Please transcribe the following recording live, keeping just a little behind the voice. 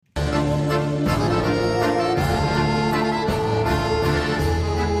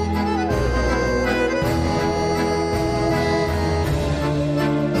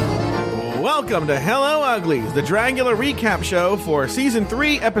Welcome to Hello Uglies, the Dragula recap show for Season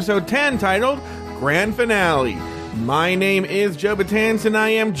 3, Episode 10, titled Grand Finale. My name is Joe Batanz, and I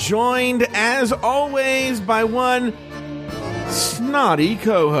am joined, as always, by one snotty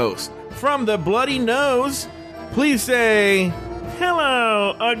co-host. From the bloody nose, please say,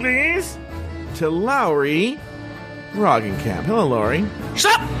 Hello, Uglies, to Lowry Roggenkamp. Hello, Lowry.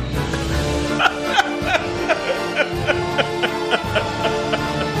 Shut up!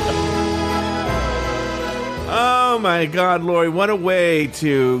 Oh my God, Lori, what a way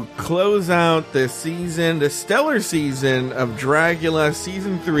to close out the season, the stellar season of Dragula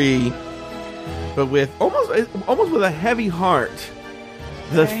Season 3, but with almost with a heavy heart.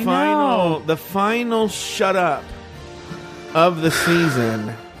 The final shut up of the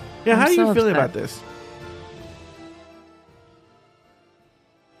season. Yeah, how are you feeling about this?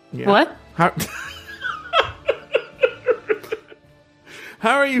 Yeah. What?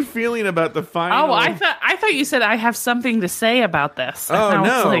 How are you feeling about the final? Oh, I thought you said I have something to say about this. Oh,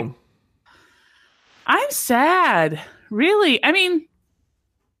 no. I'm sad. Really? I mean,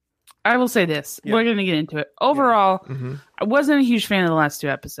 I will say this. Yeah. We're going to get into it. Overall, I wasn't a huge fan of the last two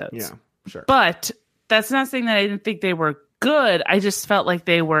episodes. Yeah, sure. But that's not saying that I didn't think they were good. I just felt like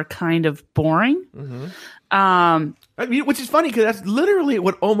they were kind of boring. I mean, which is funny because that's literally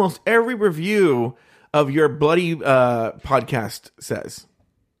what almost every review of your bloody podcast says.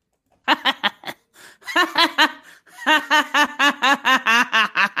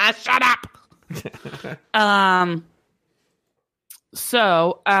 Shut up.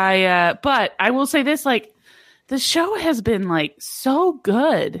 So but I will say this, like, the show has been like so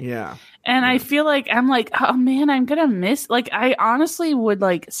good. Yeah. And I feel like I'm like, oh man, I'm gonna miss. Like, I honestly would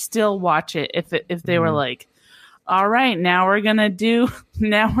like still watch it if they were like, all right, now we're gonna do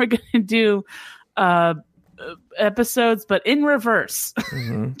episodes, but in reverse.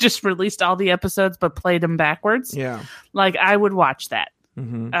 Just released all the episodes, but played them backwards. Yeah, like I would watch that.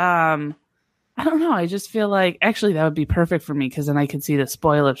 I don't know. I just feel like actually that would be perfect for me because then I could see the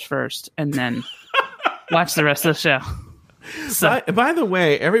spoilers first and then watch the rest of the show. So. By the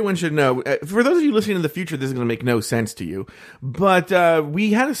way, everyone should know, for those of you listening in the future, this is going to make no sense to you, but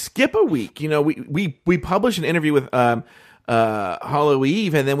we had to skip a week. You know, we published an interview with Hollow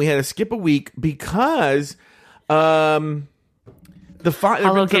Eve, and then we had to skip a week because Hollow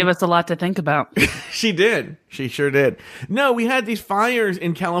gave us a lot to think about. She did. She sure did. No, we had these fires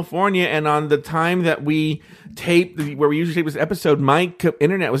in California, and on the time that we taped, where we usually tape this episode, my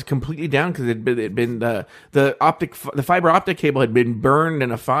internet was completely down because it'd been the fiber optic cable had been burned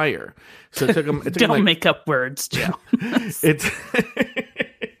in a fire. So it took them. Don't make up words, Joe.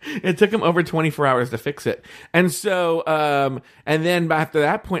 It took them over 24 hours to fix it, and so and then after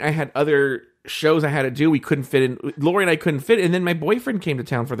that point, I had other shows I had to do. We couldn't fit in. Lori and I couldn't fit, and then my boyfriend came to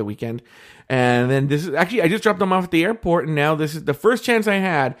town for the weekend, and then this is actually I just dropped him off at the airport, and now this is the first chance I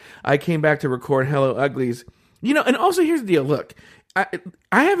had. I came back to record Hello Uglies, you know. And also here's the deal. Look, I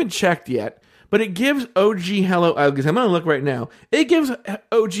haven't checked yet, but it gives OG Hello Uglies. I'm gonna look right now. It gives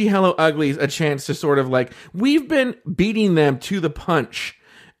OG Hello Uglies a chance to sort of like we've been beating them to the punch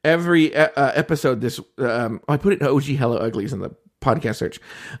every episode. This I put it in OG Hello Uglies in the podcast search.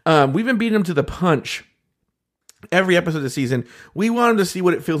 We've been beating them to the punch every episode of the season. We want them to see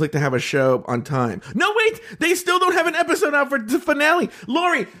what it feels like to have a show on time. No, wait! They still don't have an episode out for the finale.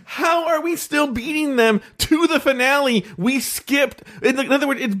 Lori, how are we still beating them to the finale? We skipped. In other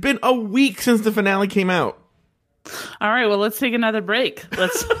words, it's been a week since the finale came out. All right, well, let's take another break.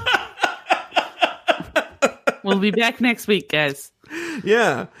 We'll be back next week, guys.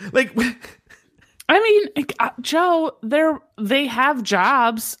 Yeah. Like... I mean, Joe, they have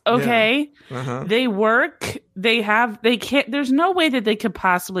jobs, okay? Yeah. They work, they can't, there's no way that they could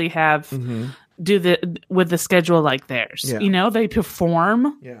possibly have with the schedule like theirs. Yeah. You know, they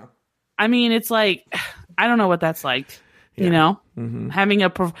perform. Yeah. I mean, it's like, I don't know what that's like, you know? Having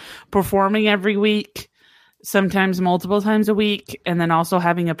performing every week, sometimes multiple times a week, and then also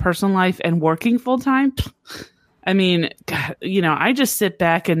having a personal life and working full time. I mean, God, you know, I just sit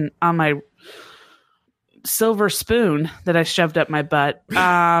back and on my silver spoon that I shoved up my butt.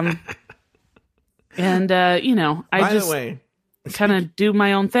 And, you know, I just kind of do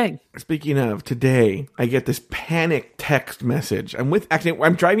my own thing. Speaking of, today, I get this panic text message. I'm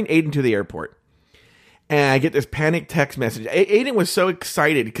driving Aiden to the airport. And I get this panic text message. Aiden was so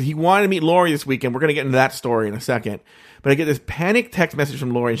excited because he wanted to meet Lori this weekend. We're going to get into that story in a second. But I get this panic text message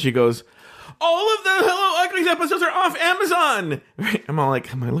from Lori, and she goes, all of the Hello Uglies episodes are off Amazon. Right? I'm all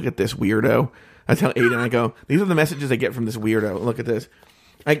like, look at this weirdo. I tell Aiden, I go, these are the messages I get from this weirdo. Look at this.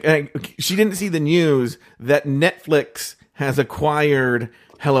 She didn't see the news that Netflix has acquired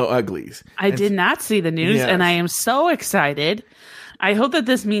Hello Uglies. I did not see the news, and I am so excited. I hope that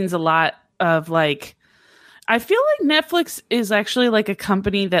this means a lot of like. I feel like Netflix is actually like a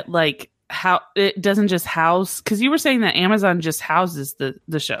company that like how it doesn't just house, because you were saying that Amazon just houses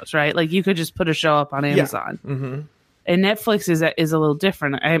the shows, right? Like you could just put a show up on Amazon, and Netflix is a little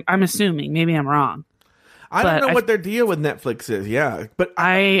different. I'm assuming, maybe I'm wrong. I don't know what their deal with Netflix is. Yeah, but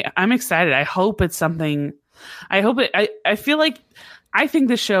I'm excited. I hope it's something. I hope it. I feel like I think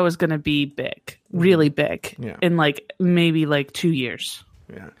the show is going to be big, really big, in like maybe like 2 years.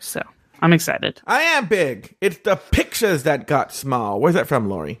 Yeah. So I'm excited. I am big. It's the pictures that got small. Where's that from,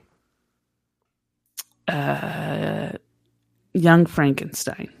 Lori? Young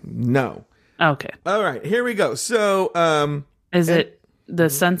Frankenstein. No. Okay. All right. Here we go. So, is it the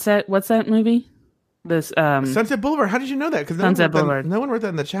Sunset? What's that movie? This Sunset Boulevard. How did you know that? Because Sunset Boulevard. No one wrote that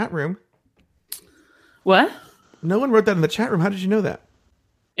in the chat room. What? No one wrote that in the chat room. How did you know that?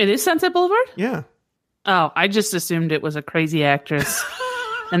 It is Sunset Boulevard? Yeah. Oh, I just assumed it was a crazy actress.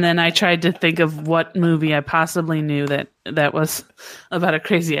 And then I tried to think of what movie I possibly knew that was about a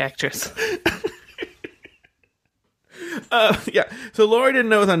crazy actress. Yeah. So Lori didn't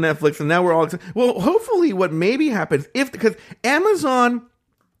know it was on Netflix, and now we're all excited. Well, hopefully what maybe happens, because Amazon,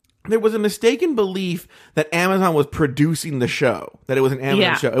 there was a mistaken belief that Amazon was producing the show, that it was an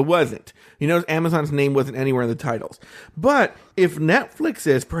Amazon show. It wasn't. You notice Amazon's name wasn't anywhere in the titles. But if Netflix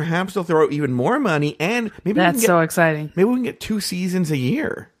is, perhaps they'll throw even more money, and maybe that's so exciting. Maybe we can get 2 seasons a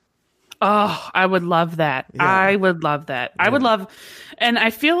year. Oh, I would love that. Yeah. I would love that. Yeah. I would love, and I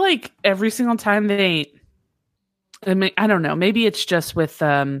feel like every single time I don't know, maybe it's just with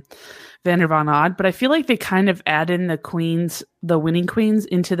Vander Von Odd, but I feel like they kind of add in the winning queens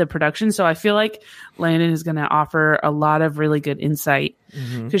into the production. So I feel like Landon is going to offer a lot of really good insight,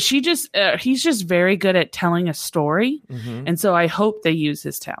 because he's just very good at telling a story. And so I hope they use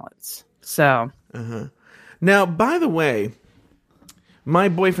his talents. So now, by the way, my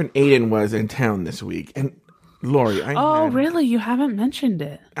boyfriend Aiden was in town this week, and Lori, really? You haven't mentioned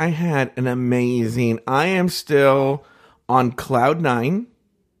it. I had an amazing. I am still on cloud 9.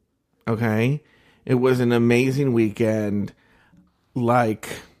 Okay, it was an amazing weekend. Like,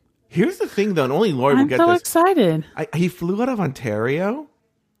 here's the thing, though, and only Lori will get this. I'm so excited. He flew out of Ontario.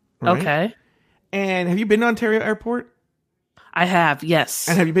 Right? Okay. And have you been to Ontario Airport? I have, yes.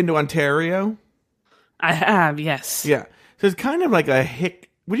 And have you been to Ontario? I have, yes. Yeah. So it's kind of like a hick.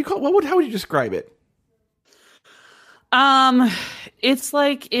 What do you call? How would you describe it? It's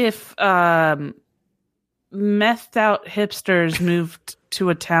like if methed out hipsters moved to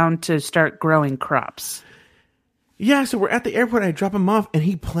a town to start growing crops. Yeah, so we're at the airport, and I drop him off, and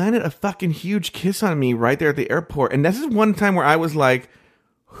he planted a fucking huge kiss on me right there at the airport. And this is one time where I was like,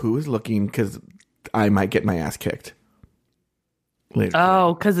 who is looking? Because I might get my ass kicked later.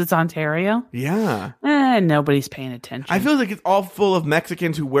 Oh, because it's Ontario? Yeah. Nobody's paying attention. I feel like it's all full of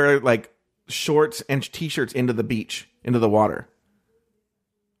Mexicans who wear, like, shorts and T-shirts into the beach, into the water.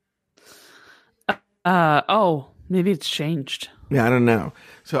 Maybe it's changed. Yeah, I don't know.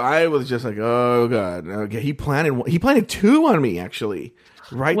 So I was just like, oh god, okay. He planted 2 on me, actually,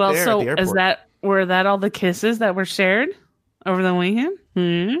 right there at the airport. Were that all the kisses that were shared over the weekend?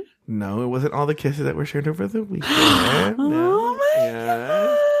 No, it wasn't all the kisses that were shared over the weekend. Oh my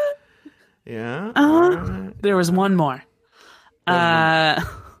god! Yeah. There was one more. Yeah.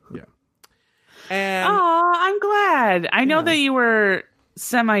 And I'm glad. I know that you were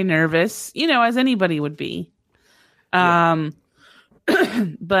semi-nervous, as anybody would be. But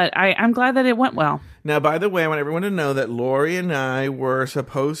I'm glad that it went well. Now, by the way, I want everyone to know that Lori and I were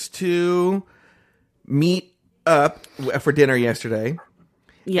supposed to meet up for dinner yesterday.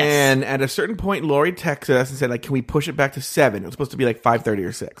 Yes. And at a certain point, Lori texted us and said, like, can we push it back to 7? It was supposed to be like 5:30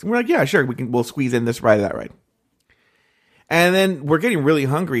 or 6. And we're like, yeah, sure. We'll squeeze in this ride, that ride. And then we're getting really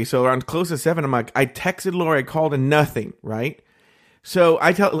hungry. So around close to 7, I'm like, I texted Lori, I called, and nothing, right? So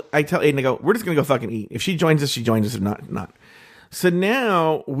I tell Aiden, I go, we're just going to go fucking eat. If she joins us, she joins us. If not. So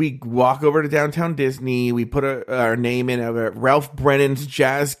now we walk over to downtown Disney. We put our name in Ralph Brennan's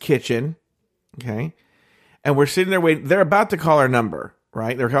Jazz Kitchen. Okay. And we're sitting there waiting. They're about to call our number,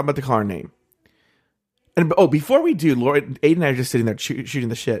 right? They're about to call our name. And before we do, Aiden and I are just sitting there shooting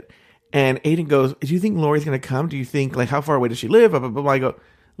the shit. And Aiden goes, do you think Lori's going to come? Do you think, like, how far away does she live? Blah, blah, blah. I go,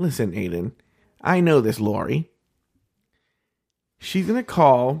 listen, Aiden, I know this Lori. She's going to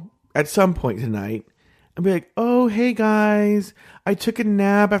call at some point tonight and be like, oh, hey, guys, I took a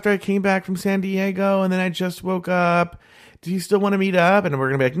nap after I came back from San Diego, and then I just woke up. Do you still want to meet up? And we're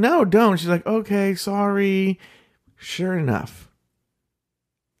going to be like, no, don't. She's like, okay, sorry. Sure enough,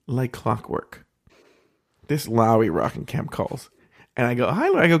 like clockwork, this Lowry Rockin' Camp calls. And I go, hi,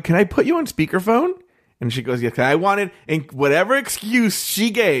 Lori. I go, can I put you on speakerphone? And she goes, yes. I wanted, in whatever excuse she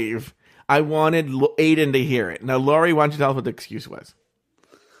gave, I wanted Aiden to hear it. Now, Lori, why don't you tell us what the excuse was?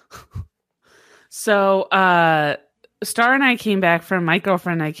 So, Star and I came back from, my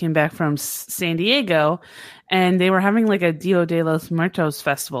girlfriend and I came back from San Diego, and they were having like a Dia de los Muertos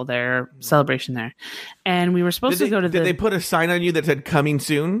festival there, celebration there. And we were supposed to go to Did they put a sign on you that said coming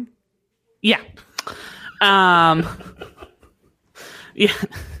soon? Yeah. Yeah.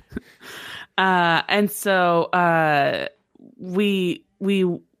 And so, we're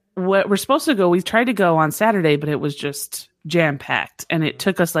supposed to go, we tried to go on Saturday, but it was just jam-packed, and it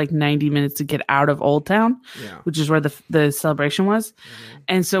took us like 90 minutes to get out of Old Town, which is where the celebration was.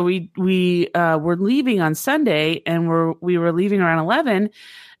 And so we were leaving on Sunday, and we were leaving around 11,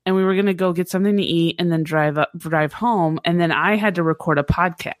 and we were going to go get something to eat and then drive home. And then I had to record a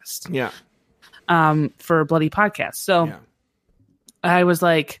podcast for a Bloody Podcast. So I was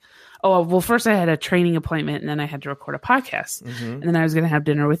like, oh, well, first I had a training appointment, and then I had to record a podcast, and then I was going to have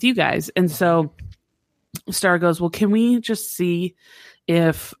dinner with you guys. And so Star goes, well, can we just see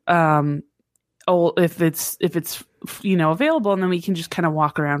if it's available, and then we can just kind of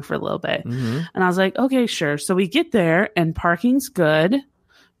walk around for a little bit. And I was like, okay, sure. So we get there, and parking's good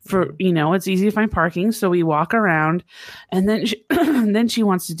for, it's easy to find parking. So we walk around, and then then she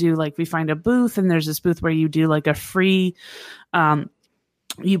wants to do, like, we find a booth, and there's this booth where you do like a free,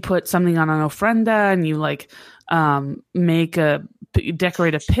 you put something on an ofrenda, and you like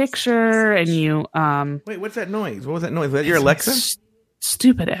decorate a picture, and you wait, what's that noise? What was that noise? Was that your Alexa?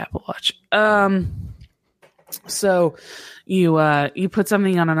 Stupid Apple Watch. So you put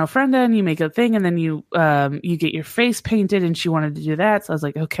something on an ofrenda, and you make a thing, and then you get your face painted, and she wanted to do that. So I was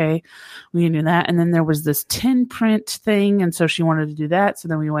like, okay, we can do that. And then there was this tin print thing, and so she wanted to do that. So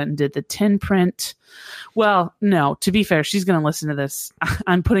then we went and did the tin print. Well, no, to be fair, she's going to listen to this.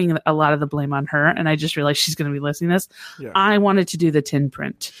 I'm putting a lot of the blame on her, and I just realized she's going to be listening to this. Yeah. I wanted to do the tin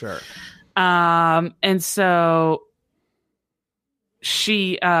print. Sure. And so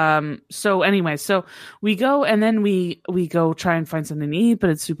she, so anyway, so we go, and then we go try and find something to eat, but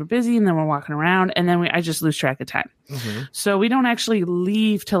it's super busy, and then we're walking around, and then I just lose track of time. So we don't actually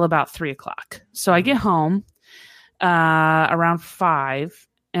leave till about 3:00. So I get home, around 5,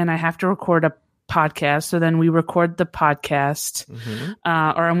 and I have to record a podcast. So then we record the podcast, or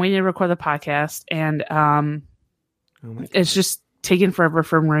I'm waiting to record the podcast, and it's just taking forever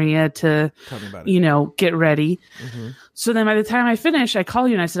for Maria to, get ready. So then by the time I finish, I call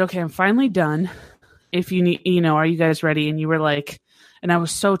you and I said, okay, I'm finally done. If you need, are you guys ready? And you were like, and I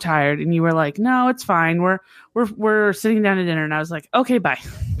was so tired, and you were like, no, it's fine. We're sitting down to dinner. And I was like, okay, bye.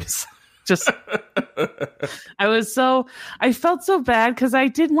 Just, I felt so bad, because I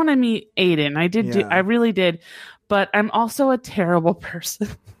did want to meet Aiden. I really did, but I'm also a terrible person.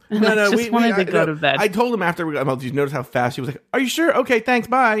 And I wanted to go to bed. I told him after we got home, did you notice how fast he was like, are you sure? Okay, thanks,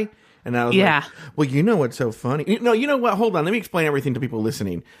 bye. And I was like, well, you know what's so funny? You know what? Hold on. Let me explain everything to people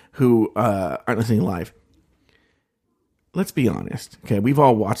listening who aren't listening live. Let's be honest. Okay, we've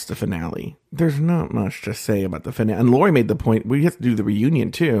all watched the finale. There's not much to say about the finale. And Lori made the point, we have to do the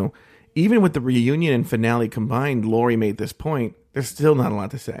reunion too. Even with the reunion and finale combined, Lori made this point. There's still not a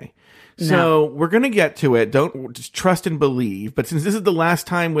lot to say. So we're going to get to it. Don't just trust and believe. But since this is the last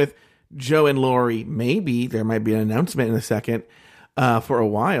time with Joe and Lori, maybe there might be an announcement in a second for a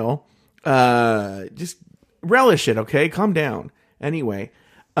while. Just relish it, okay? Calm down. Anyway,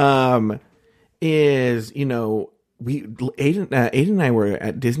 Aiden and I were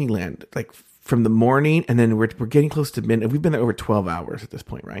at Disneyland like from the morning, and then we're getting close to midnight. We've been there over 12 hours at this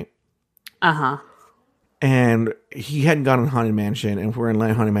point, right? And he hadn't gone on Haunted Mansion, and we're in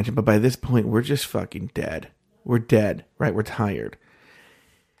Haunted Mansion. But by this point, we're just fucking dead. We're dead, right? We're tired.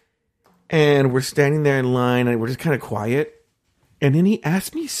 And we're standing there in line, and we're just kind of quiet. And then he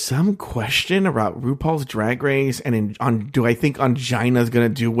asked me some question about RuPaul's Drag Race, and do I think Angina's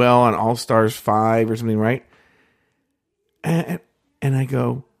going to do well on All Stars 5 or something, right? And I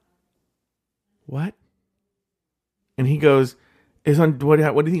go, what? And he goes, what do you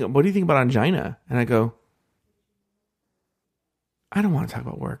think? What do you think about Angina? And I go, I don't want to talk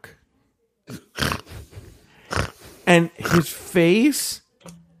about work. And his face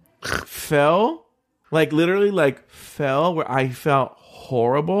fell, like literally like fell, where I felt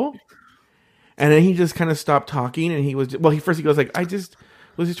horrible. And then he just kind of stopped talking, and he was, he goes like, I just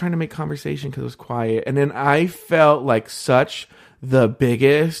was just trying to make conversation because it was quiet. And then I felt like such the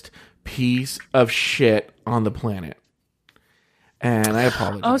biggest piece of shit on the planet. And I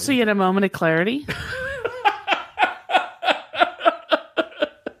apologize. Oh, so you had a moment of clarity?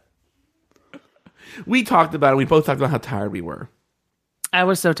 we talked about it. We both talked about how tired we were. I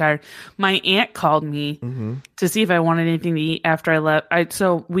was so tired. My aunt called me to see if I wanted anything to eat after I left.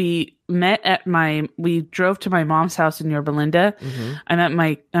 So we drove to my mom's house in Yorba Linda.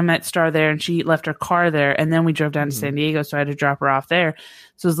 I met Star there, and she left her car there, and then we drove down to San Diego, so I had to drop her off there.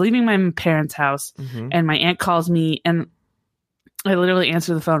 So I was leaving my parents' house, and my aunt calls me, and I literally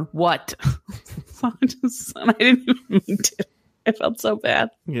answer the phone. What? I didn't even mean to. I felt so bad.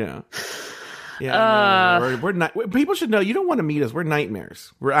 Yeah. Yeah, no, we're not. People should know you don't want to meet us. We're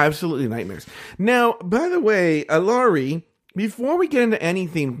nightmares. We're absolutely nightmares. Now, by the way, Laurie, before we get into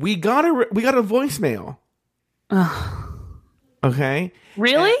anything, we got a voicemail. Okay.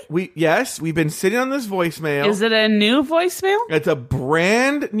 Really? We've been sitting on this voicemail. Is it a new voicemail? It's a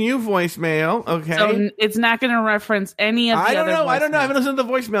brand new voicemail. Okay. So it's not going to reference any of the other voicemails. I don't know. I haven't listened to the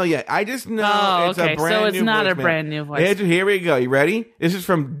voicemail yet. I just know it's a brand new voicemail. So it's not a brand new voicemail. Here we go. You ready? This is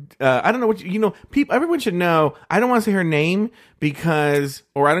from, I don't know what, people, everyone should know. I don't want to say her name because,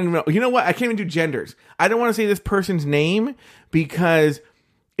 or I don't even know. You know what? I can't even do genders. I don't want to say this person's name because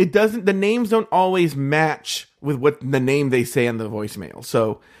the names don't always match with what the name they say on the voicemail.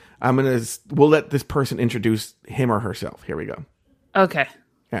 So we'll let this person introduce him or herself. Here we go. Okay. All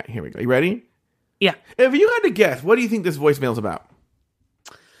right, here we go. You ready? Yeah. If you had to guess, what do you think this voicemail's about?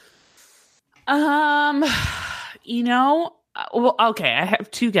 Well, okay, I have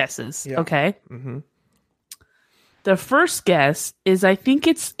two guesses. Yeah. Okay. Mm-hmm. The first guess is I think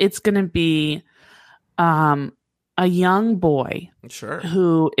it's going to be a young boy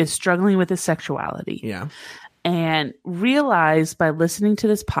who is struggling with his sexuality. Yeah. And realized by listening to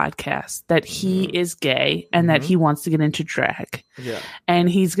this podcast that he is gay and that he wants to get into drag. Yeah. And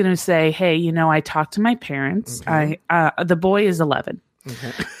he's going to say, hey, I talked to my parents. Okay. The boy is 11.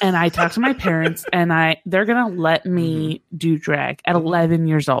 Okay. And I talked to my parents and they're going to let me do drag at 11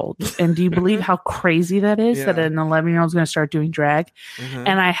 years old. And do you believe how crazy that is that an 11-year-old is going to start doing drag?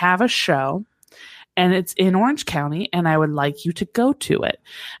 And I have a show. And it's in Orange County, and I would like you to go to it.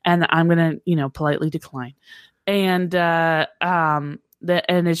 And I'm going to, politely decline. And and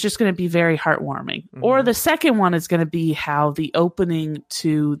it's just going to be very heartwarming. Or the second one is going to be how the opening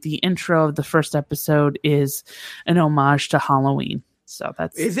to the intro of the first episode is an homage to Halloween. So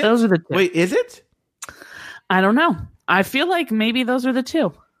those are the two. Wait, is it? I don't know. I feel like maybe those are the two.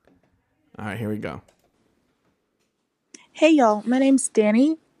 All right, here we go. Hey, y'all. My name's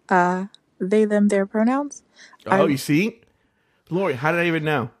Danny. They, them, their pronouns. Oh, you see? Lori, how did I even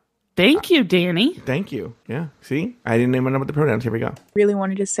know? Thank you, Danny. Thank you. Yeah, see? I didn't even know about the pronouns. Here we go. Really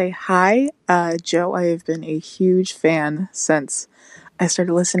wanted to say hi. Joe, I have been a huge fan since I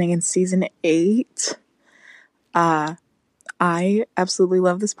started listening in season 8. I absolutely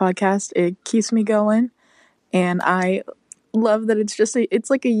love this podcast. It keeps me going. And I love that it's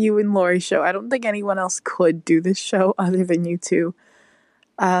like a you and Lori show. I don't think anyone else could do this show other than you two.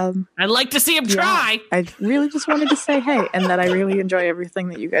 I'd like to see him try. I really just wanted to say hey, and that I really enjoy everything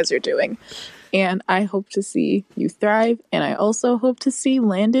that you guys are doing. And I hope to see you thrive, and I also hope to see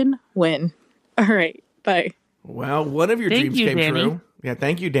Landon win. All right, bye. Well, one of your dreams came true. Yeah,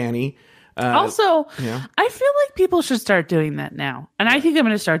 thank you, Danny. Also, I feel like people should start doing that now. And I think I'm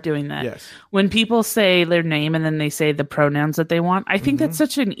going to start doing that. Yes. When people say their name and then they say the pronouns that they want, I think that's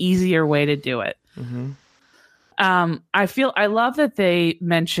such an easier way to do it. Mm-hmm. I love that they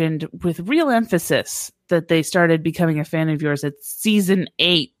mentioned with real emphasis that they started becoming a fan of yours at season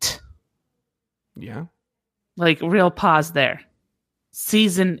 8. Yeah. Like real pause there.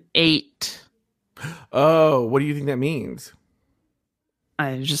 Season 8. Oh, what do you think that means?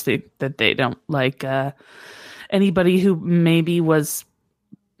 I just think that they don't like anybody who maybe was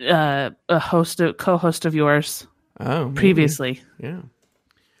a co-host of yours previously. Yeah.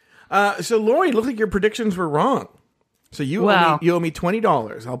 So, Lori, it looks like your predictions were wrong. So you owe me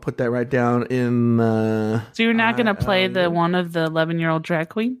 $20. I'll put that right down in. So you're not going to play the one of the 11-year-old drag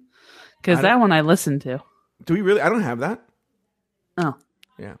queen? Because that one I listened to. Do we really? I don't have that. Oh.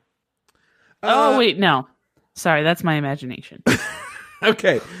 Yeah. Wait, no. Sorry, that's my imagination.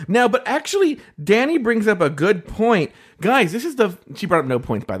 Okay. Now, but actually, Danny brings up a good point. Guys, she brought up no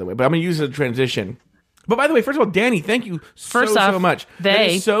points, by the way, but I'm going to use it as a transition. But by the way, first of all, Danny, thank you so much. That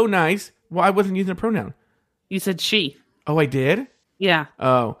is so nice. Well, I wasn't using a pronoun. You said she. Oh, I did? Yeah.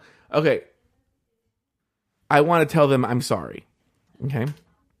 Oh, okay. I want to tell them I'm sorry. Okay?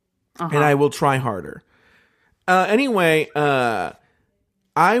 And I will try harder. Anyway,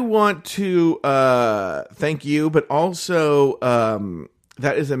 I want to thank you, but also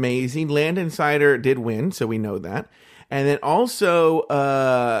that is amazing. Land Insider did win, so we know that. And then also,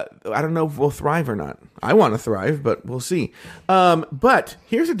 I don't know if we'll thrive or not. I want to thrive, but we'll see. But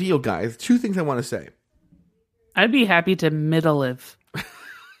here's the deal, guys. 2 things I want to say. I'd be happy to middle-live.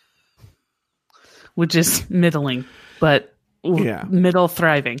 Which is middling, but middle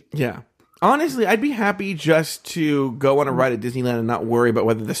thriving. Yeah. Honestly, I'd be happy just to go on a ride at Disneyland and not worry about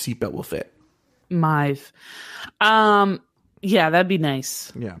whether the seatbelt will fit. Yeah, that'd be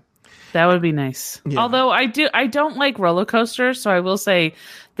nice. Yeah. That would be nice. Yeah. Although I don't like roller coasters, so I will say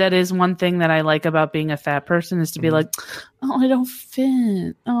that is one thing that I like about being a fat person is to be like, oh, I don't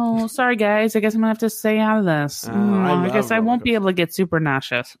fit. Oh, sorry guys, I guess I'm gonna have to stay out of this. I guess I won't be able to get super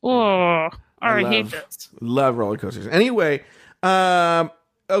nauseous. Oh, I hate this. Love roller coasters. Anyway,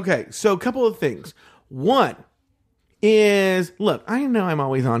 okay, so a couple of things. One is, look, I know I'm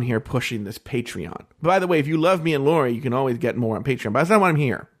always on here pushing this Patreon. By the way, if you love me and Lori, you can always get more on Patreon, but that's not why I'm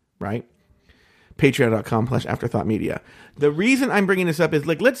here. Right? Patreon.com/afterthoughtmedia. The reason I'm bringing this up is,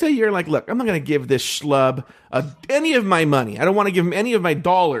 like, let's say you're like, look, I'm not going to give this schlub any of my money. I don't want to give him any of my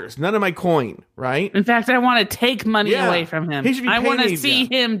dollars, none of my coin, right? In fact, I want to take money away from him. I want to see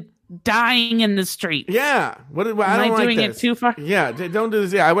him dying in the street. Yeah. I don't like doing this. It too far? Yeah, don't do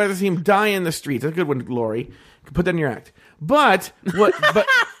this. Yeah, I'd rather see him die in the streets. That's a good one, Lori. Put that in your act. But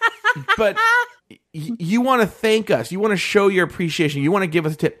you want to thank us. You want to show your appreciation. You want to give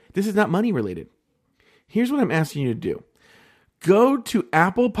us a tip. This is not money related. Here's what I'm asking you to do. Go to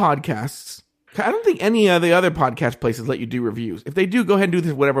Apple Podcasts. I don't think any of the other podcast places let you do reviews. If they do, go ahead and do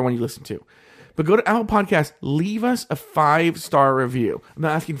this whatever one you listen to. But go to Apple Podcasts. Leave us a 5-star review. I'm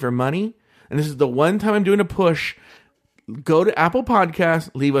not asking for money. And this is the one time I'm doing a push. Go to Apple Podcasts.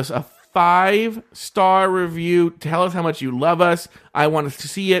 Leave us a 5-star review. Tell us how much you love us. I want to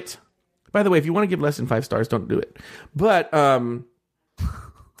see it. By the way, if you want to give less than 5 stars, don't do it. But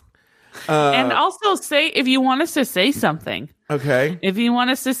and also say if you want us to say something. Okay. If you want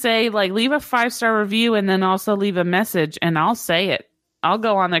us to say, like, leave a 5-star review and then also leave a message, and I'll say it. I'll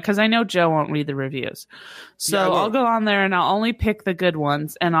go on there because I know Joe won't read the reviews. So yeah, I'll go on there and I'll only pick the good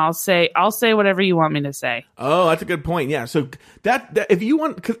ones, and I'll say whatever you want me to say. Oh, that's a good point. Yeah. So that if you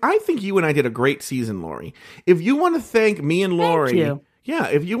want, because I think you and I did a great season, Lori. If you want to thank me and Lori. Thank you. Yeah,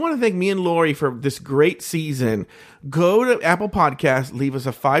 if you want to thank me and Lori for this great season, go to Apple Podcasts, leave us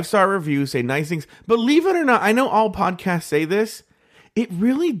a 5-star review, say nice things. Believe it or not, I know all podcasts say this. It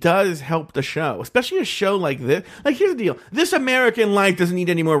really does help the show, especially a show like this. Like, here's the deal. This American Life doesn't need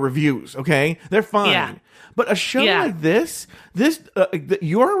any more reviews, okay? They're fine. Yeah. But a show like this,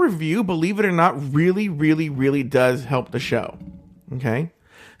 your review, believe it or not, really, really, really does help the show, okay?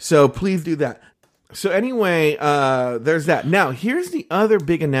 So please do that. So anyway, there's that. Now, here's the other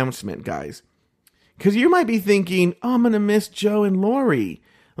big announcement, guys. Because you might be thinking, oh, I'm going to miss Joe and Lori.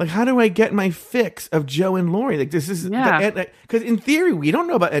 Like, how do I get my fix of Joe and Lori? Like, this is... Because in theory, we don't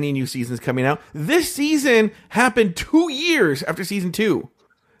know about any new seasons coming out. This season happened 2 years after season 2.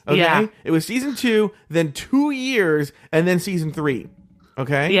 Okay? Yeah. It was season 2, then 2 years, and then season 3.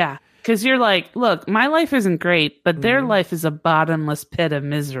 Okay? Yeah. Because you're like, look, my life isn't great, but their life is a bottomless pit of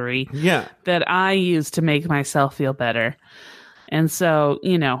misery that I use to make myself feel better. And so,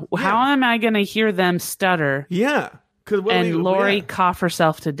 how am I going to hear them stutter? Yeah. And Lori cough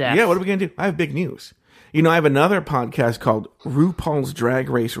herself to death? Yeah, what are we going to do? I have big news. I have another podcast called RuPaul's Drag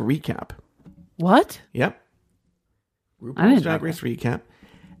Race Recap. What? Yep. RuPaul's Drag Race Recap.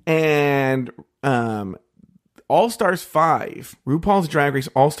 And All-Stars 5, RuPaul's Drag Race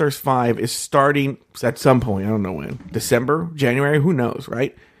All-Stars 5 is starting at some point. I don't know when. December? January? Who knows,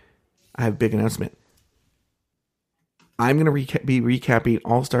 right? I have a big announcement. I'm going to be recapping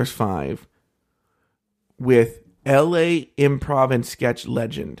All-Stars 5 with LA improv and sketch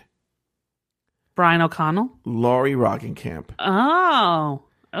legend Brian O'Connell? Lori Roggenkamp. Oh,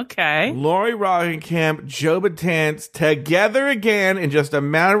 okay. Lori Roggenkamp, Joe Batance, together again in just a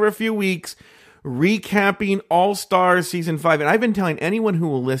matter of a few weeks, recapping All-Stars Season 5. And I've been telling anyone who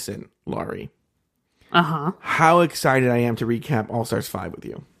will listen, Lori, how excited I am to recap All-Stars 5 with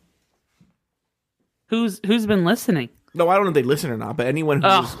you. Who's been listening? No, I don't know if they listen or not, but anyone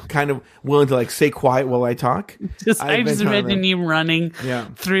who's kind of willing to stay quiet while I talk. I just imagine you running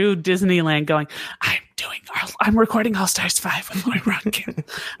through Disneyland going, I'm recording All-Stars 5 with Lori Roggenkamp.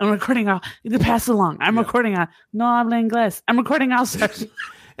 I'm recording pass along. I'm recording No Habla Inglés. I'm recording All-Stars.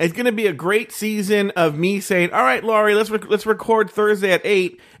 It's going to be a great season of me saying, all right, Lori, let's record Thursday at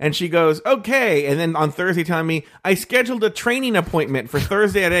 8. And she goes, okay. And then on Thursday telling me, I scheduled a training appointment for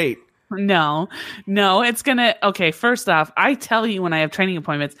Thursday at 8. No, it's going to, okay, first off, I tell you when I have training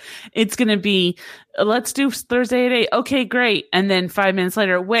appointments, it's going to be, let's do Thursday at 8. Okay, great. And then 5 minutes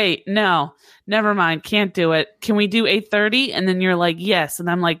later, wait, no, never mind, can't do it. Can we do 8:30? And then you're like, yes. And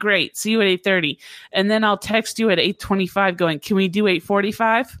I'm like, great, see you at 8:30. And then I'll text you at 8:25 going, can we do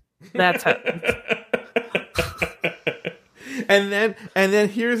 8:45? That's how. and then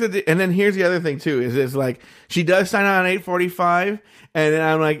here's the other thing too is like she does sign on at 8:45, and then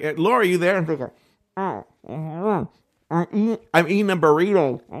I'm like, Laura, you there? I'm thinking, I'm eating a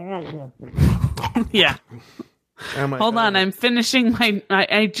burrito. Yeah. Hold on, I'm finishing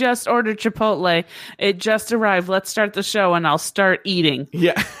I just ordered Chipotle. It just arrived. Let's start the show and I'll start eating.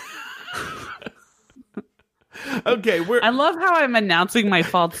 Yeah. Okay, I love how I'm announcing my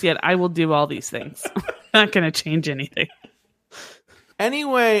faults, yet I will do all these things. Not going to change anything.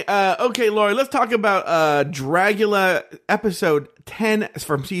 Anyway, okay, Lori, let's talk about Dragula episode 10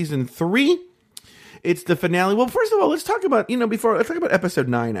 from season 3. It's the finale. Well, first of all, let's talk about, let's talk about episode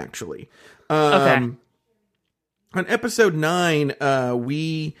 9, actually. Okay. On episode 9,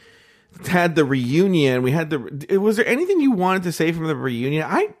 we had the reunion. Was there anything you wanted to say from the reunion?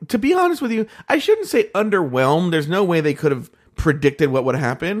 To be honest with you, I shouldn't say underwhelmed. There's no way they could have predicted what would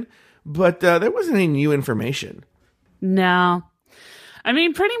happen, but there wasn't any new information. No. I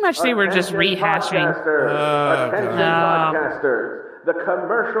mean, pretty much they were just rehashing. Attention podcasters. The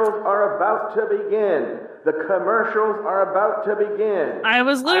commercials are about to begin. I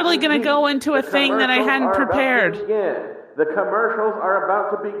was literally going to go into a thing that I hadn't prepared. The commercials are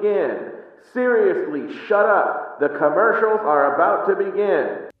about to begin. Seriously, shut up. The commercials are about to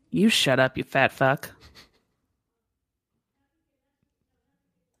begin. You shut up, you fat fuck.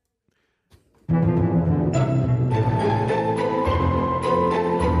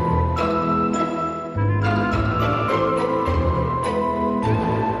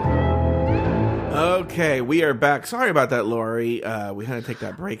 Okay, we are back. Sorry about that, Lori. We had to take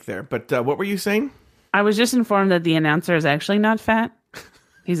that break there. But what were you saying? I was just informed that the announcer is actually not fat.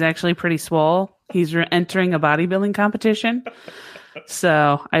 He's actually pretty swole. He's entering a bodybuilding competition.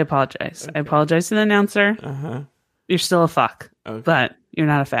 So I apologize. Okay. I apologize to the announcer. Uh-huh. You're still a fuck, but you're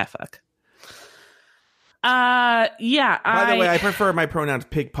not a fat fuck. Yeah. By the way, I prefer my pronouns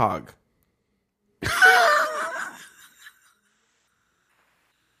pig pog.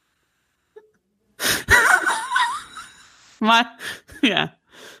 Yeah.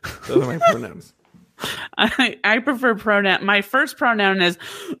 Those are my pronouns. I prefer pronoun. My first pronoun is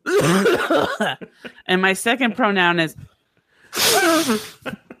and my second pronoun is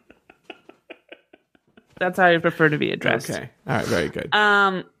that's how I prefer to be addressed. Okay. All right, very good.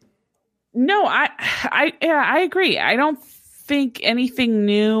 No, I agree. I don't think anything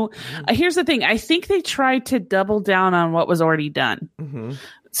new. Here's the thing. I think they tried to double down on what was already done. Mm-hmm.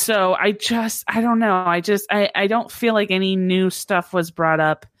 So I don't know. I don't feel like any new stuff was brought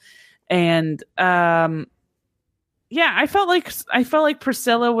up. And I felt like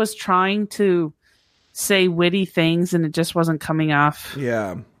Priscilla was trying to say witty things and it just wasn't coming off.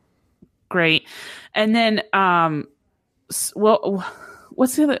 Yeah. Great. And then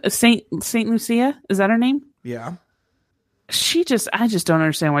what's the other Saint Lucia? Is that her name? Yeah. I just don't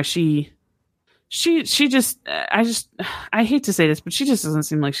understand why she just I hate to say this, but she just doesn't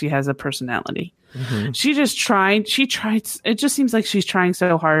seem like she has a personality. Mm-hmm. She tried. It just seems like she's trying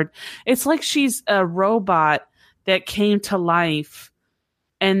so hard. It's like she's a robot that came to life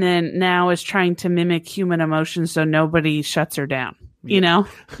and then now is trying to mimic human emotions so nobody shuts her down. Yeah. You know?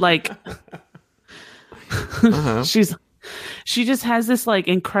 Like uh-huh. She just has this like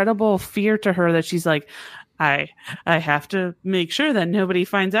incredible fear to her that she's like, I have to make sure that nobody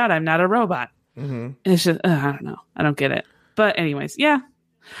finds out I'm not a robot. Mm-hmm. It's just, I don't know. I don't get it. But anyways, yeah.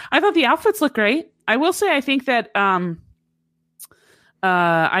 I thought the outfits look great. I will say, I think that,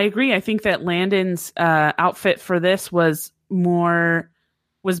 I agree. I think that Landon's, outfit for this was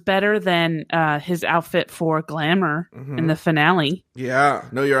better than, his outfit for Glamour mm-hmm. in the finale. Yeah.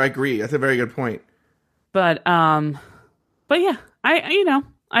 No, I agree. That's a very good point. But yeah,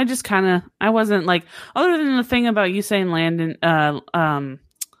 I just kind of, I wasn't like, other than the thing about you saying Landon,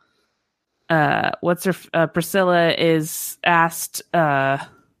 Priscilla is asked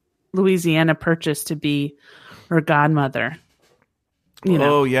Louisiana Purchase to be her godmother.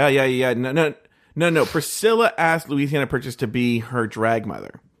 Oh, yeah. No. Priscilla asked Louisiana Purchase to be her drag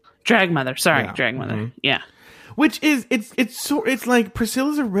mother. Drag mother. Mm-hmm. Yeah. Which is it's like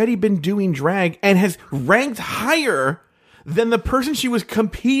Priscilla's already been doing drag and has ranked higher than the person she was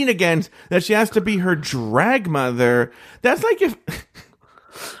competing against that she has to be her drag mother. That's like if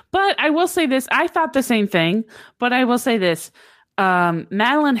But I will say this. I thought the same thing, but I will say this.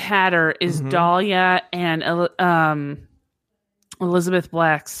 Madeline Hatter is mm-hmm. Dahlia and Elizabeth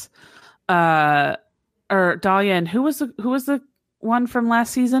Black's or Dahlia and who was the one from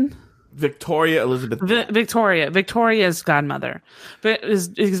last season? Victoria Elizabeth Black. Victoria's godmother. But is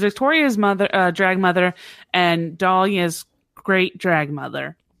Victoria's mother drag mother and Dahlia's great drag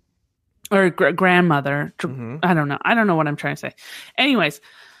mother. or grandmother. I don't know. I don't know what I'm trying to say. Anyways,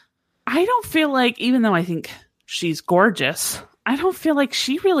 I don't feel like, even though I think she's gorgeous, I don't feel like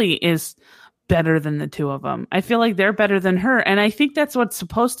she really is better than the two of them. I feel like they're better than her. And I think that's what's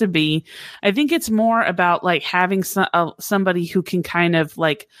supposed to be. I think it's more about like having somebody who can kind of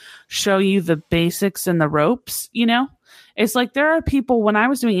like show you the basics and the ropes, you know? It's like there are people, when I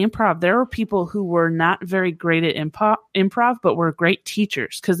was doing improv, there were people who were not very great at improv, but were great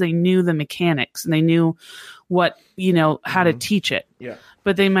teachers because they knew the mechanics and they knew what, you know, how to teach it. Yeah.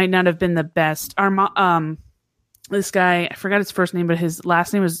 But they might not have been the best. This guy, I forgot his first name, but his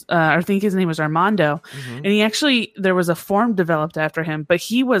last name was, I think his name was Armando. And he actually, there was a form developed after him, but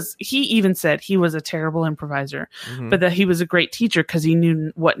he even said he was a terrible improviser, but that he was a great teacher because he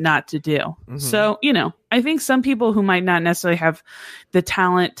knew what not to do. So, you know, I think some people who might not necessarily have the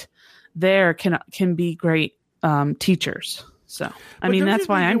talent there can be great teachers. So, I mean, that's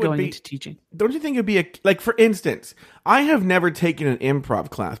why I'm going into teaching. Don't you think it'd be like, for instance, I have never taken an improv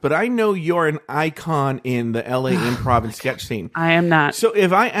class, but I know you're an icon in the LA improv and sketch scene. I am not. So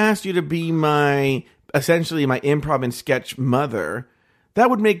if I asked you to be essentially my improv and sketch mother, that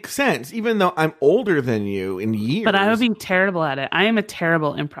would make sense, even though I'm older than you in years. But I would be terrible at it. I am a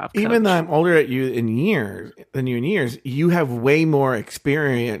terrible improv coach. Even though I'm older than you in years, you have way more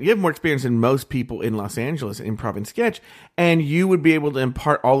experience. You have more experience than most people in Los Angeles in improv and sketch, and you would be able to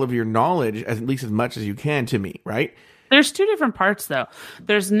impart all of your knowledge, at least as much as you can, to me, right? There's two different parts, though.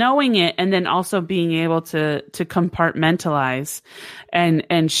 There's knowing it and then also being able to compartmentalize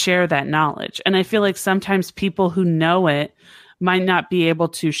and share that knowledge. And I feel like sometimes people who know it might not be able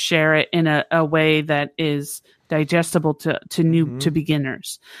to share it in a way that is digestible to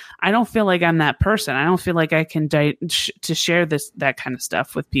beginners. I don't feel like I'm that person. I don't feel like I can to share that kind of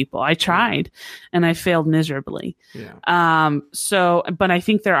stuff with people. I tried and I failed miserably. Yeah. But I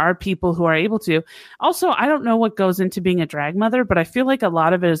think there are people who are able to. Also, I don't know what goes into being a drag mother, but I feel like a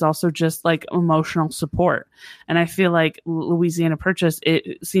lot of it is also just like emotional support. And I feel like Louisiana Purchase,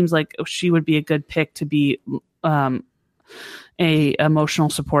 it seems like she would be a good pick to be a emotional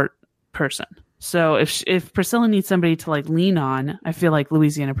support person. So if Priscilla needs somebody to like lean on, I feel like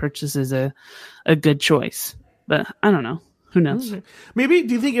Louisiana Purchase is a good choice. But I don't know. Who knows? Maybe,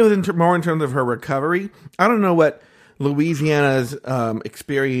 do you think it was more in terms of her recovery? I don't know what Louisiana's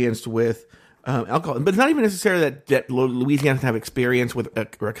experienced with alcohol, but it's not even necessarily that Louisiana has to have experience with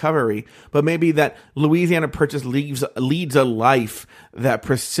recovery, but maybe that Louisiana Purchase leads a life that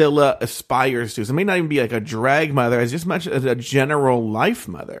Priscilla aspires to. So it may not even be like a drag mother as just much as a general life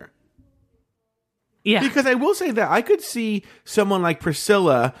mother. Yeah. Because I will say that I could see someone like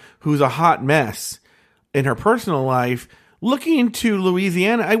Priscilla, who's a hot mess in her personal life, looking into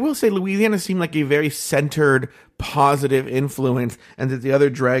Louisiana. I will say Louisiana seemed like a very centered, positive influence, and that the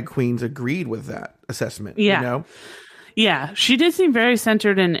other drag queens agreed with that assessment. Yeah. You know? Yeah. She did seem very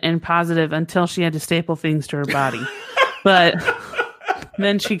centered and positive until she had to staple things to her body. But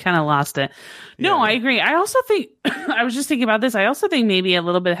then she kind of lost it. No, I agree. I also think, I was just thinking about this. I also think maybe a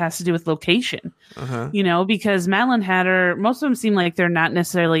little bit has to do with location, you know, because Madeline Hatter, most of them seem like they're not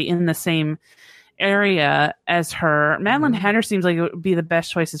necessarily in the same area as her. Madeline Hatter seems like it would be the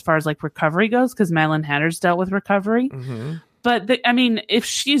best choice as far as like recovery goes, because Madeline Hatter's dealt with recovery. But I mean, if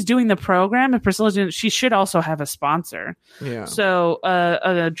she's doing the program, if Priscilla's doing, she should also have a sponsor. Yeah. So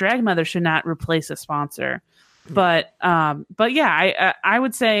a drag mother should not replace a sponsor. But yeah, I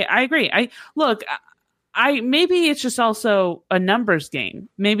would say I agree. Maybe it's just also a numbers game.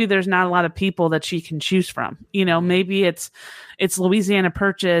 Maybe there's not a lot of people that she can choose from. You know, maybe it's Louisiana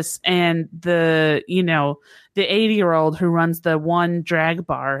Purchase and the 80-year-old who runs the one drag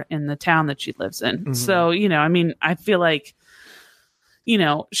bar in the town that she lives in. So, you know, I mean, I feel like, you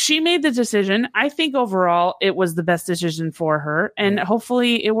know, she made the decision. I think overall it was the best decision for her, and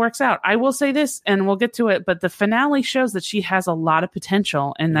hopefully it works out. I will say this, and we'll get to it, but the finale shows that she has a lot of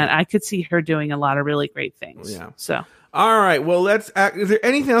potential and that I could see her doing a lot of really great things. Yeah. So. All right. Well, is there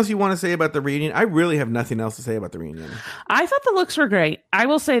anything else you want to say about the reunion? I really have nothing else to say about the reunion. I thought the looks were great. I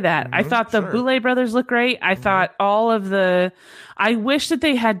will say that. I thought the Boulay brothers looked great. I thought I wish that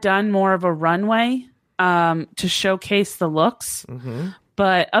they had done more of a runway to showcase the looks.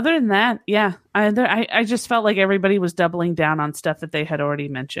 But other than that, yeah, I just felt like everybody was doubling down on stuff that they had already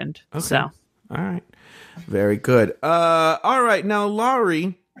mentioned. Okay. So, all right, very good. All right, now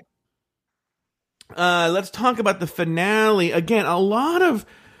Laurie, let's talk about the finale again. A lot of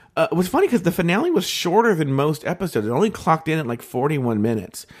it was funny because the finale was shorter than most episodes. It only clocked in at like 41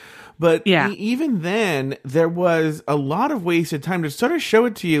 minutes. But Yeah. even then, there was a lot of wasted time. To sort of show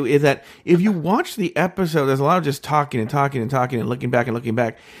it to you is that if you watch the episode, there's a lot of just talking and talking and talking and looking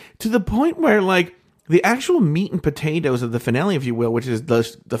back to the point where, like, the actual meat and potatoes of the finale, if you will, which is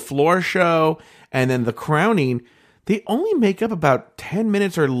the floor show and then the crowning, they only make up about 10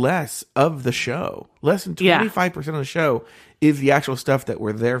 minutes or less of the show. Less than 25% of the show is the actual stuff that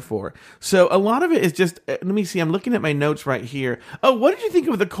we're there for. So a lot of it is just, let me see, I'm looking at my notes right here. Oh, what did you think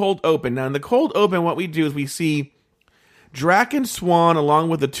of the cold open? Now, in the cold open, what we do is we see Drac and Swan, along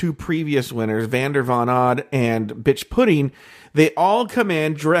with the two previous winners, Vander Von Odd and Bitch Pudding, they all come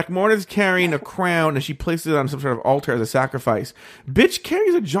in. Drac Morna's carrying a crown, and she places it on some sort of altar as a sacrifice. Bitch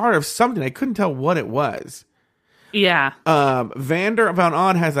carries a jar of something. I couldn't tell what it was. Yeah. Vander Von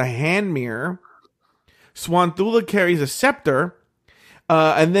Odd has a hand mirror. Swan Thula carries a scepter.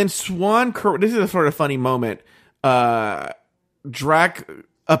 And then Swan... This is a sort of funny moment. Drac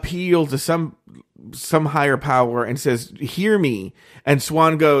appeals to some higher power and says, "Hear me." And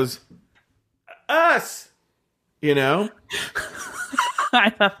Swan goes, "Us!" You know? I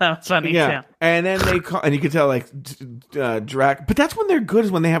thought that was funny, too. And then they call, and you can tell, like, Drac, but that's when they're good,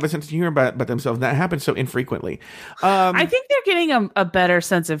 is when they have a sense of humor about themselves. And that happens so infrequently. I think they're getting a better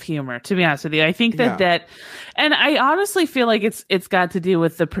sense of humor, to be honest with you. I think that, and I honestly feel like it's got to do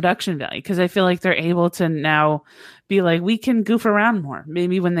with the production value, because I feel like they're able to now be like, we can goof around more.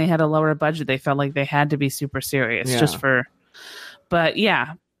 Maybe when they had a lower budget, they felt like they had to be super serious but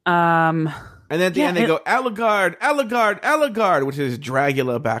yeah. And then at the end, they go, Allegard, Allegard, Allegard, which is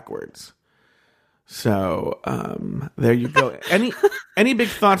Dragula backwards. So, there you go. Any big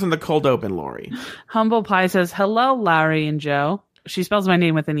thoughts on the cold open, Lori? Humble Pie says, "Hello, Larry and Joe." She spells my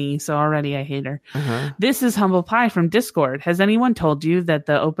name with an E, so already I hate her. Uh-huh. This is Humble Pie from Discord. Has anyone told you that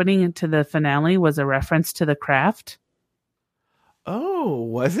the opening to the finale was a reference to The Craft? Oh,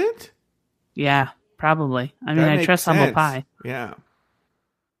 was it? Yeah, probably. I mean, I trust Humble Pie. Yeah.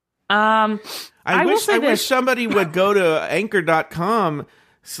 I wish somebody would go to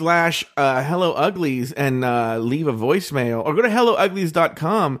anchor.com/Hello Uglies and leave a voicemail, or go to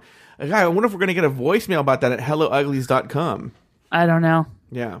HelloUglies.com. I wonder if we're going to get a voicemail about that at HelloUglies.com. I don't know.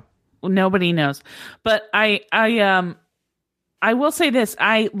 Yeah. Nobody knows. But I will say this.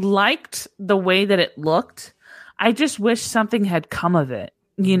 I liked the way that it looked. I just wish something had come of it.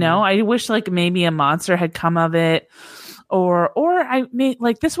 You know, I wish like maybe a monster had come of it. Or I mean,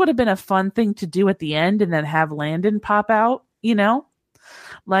 like, this would have been a fun thing to do at the end and then have Landon pop out, you know?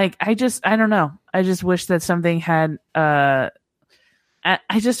 Like, I don't know. I just wish that something had, I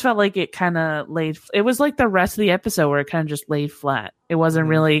just felt like it kind of it was like the rest of the episode where it kind of just laid flat. It wasn't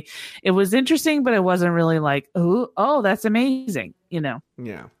really, it was interesting, but it wasn't really like, oh, that's amazing, you know?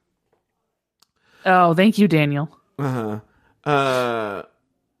 Yeah. Oh, thank you, Daniel. Uh-huh.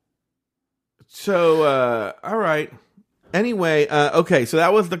 So, all right. Anyway, okay, so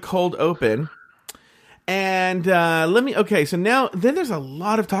that was the cold open. And so now, then there's a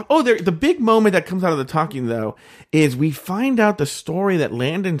lot of talk. Oh, the big moment that comes out of the talking, though, is we find out the story that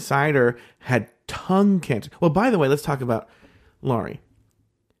Landon Sider had tongue cancer. Well, by the way, let's talk about Laurie.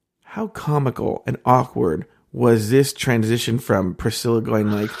 How comical and awkward was this transition from Priscilla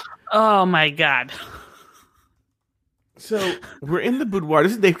going like... Oh, my God. So, we're in the boudoir.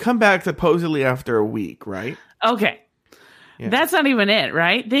 They've come back supposedly after a week, right? Okay. Yeah. That's not even it,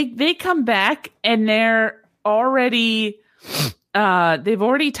 right? They come back and they're already they've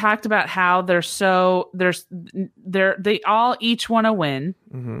already talked about how they all each want to win.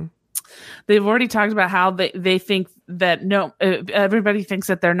 Mm-hmm. They've already talked about how they think that everybody thinks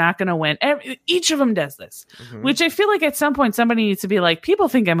that they're not going to win. Each of them does this, which I feel like at some point somebody needs to be like, people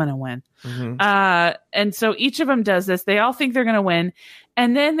think I'm going to win. And so each of them does this. They all think they're going to win.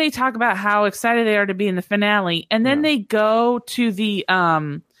 And then they talk about how excited they are to be in the finale. And then they go to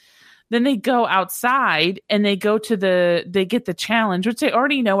then they go outside and they get the challenge, which they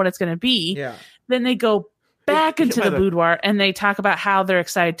already know what it's going to be. Yeah. Then they go back into the boudoir and they talk about how they're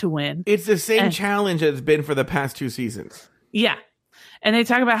excited to win. It's the same challenge it's been for the past 2 seasons. Yeah. And they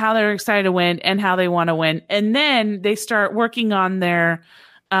talk about how they're excited to win and how they want to win. And then they start working on their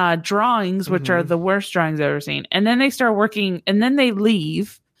drawings, which are the worst drawings I've ever seen. And then they start working, and then they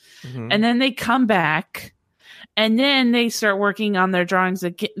leave, and then they come back, and then they start working on their drawings,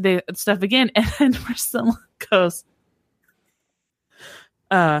 stuff again. And then Priscilla goes,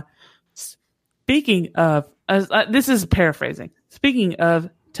 speaking of, this is paraphrasing, speaking of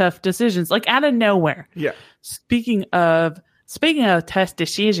tough decisions, like out of nowhere. Yeah. Speaking of tough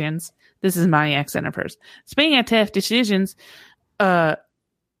decisions, this is my accent of hers. Speaking of tough decisions,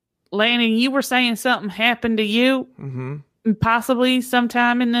 Landon, you were saying something happened to you. possibly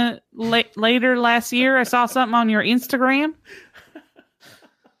sometime in the later last year. I saw something on your Instagram.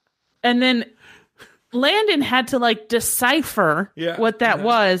 And then Landon had to like decipher what that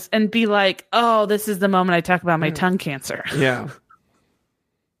was and be like, oh, this is the moment I talk about my tongue cancer. Yeah.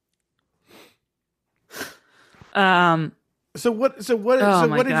 So what did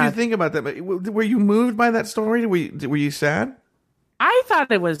you think about that? Were you moved by that story? Were you sad? I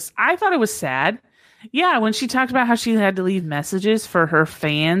thought it was sad. Yeah, when she talked about how she had to leave messages for her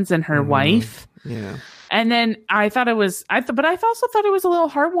fans and her wife. Yeah. And then I thought it was, but I also thought it was a little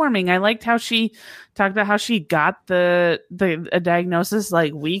heartwarming. I liked how she talked about how she got a diagnosis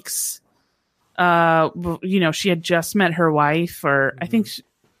like weeks. She had just met her wife, or I think, she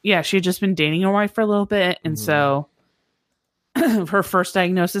had just been dating her wife for a little bit, and so her first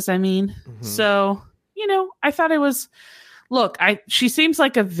diagnosis. I mean, so I thought it was. Look, she seems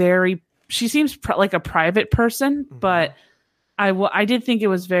like like a private person, but I did think it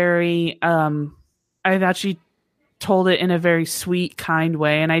was very. I thought she told it in a very sweet, kind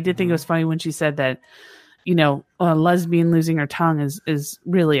way. And I did think it was funny when she said that, a lesbian losing her tongue is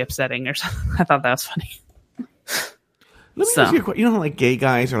really upsetting or something. I thought that was funny. Let me ask you a question. You know how like gay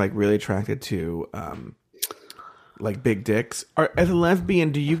guys are like really attracted to like big dicks? As a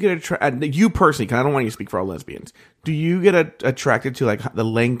lesbian, do you get attracted, you personally, because I don't want you to speak for all lesbians, do you get attracted to like the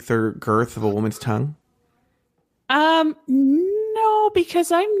length or girth of a woman's tongue? No,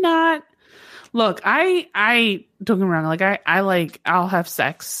 because I'm not. Look, I don't get me wrong. Like I'll have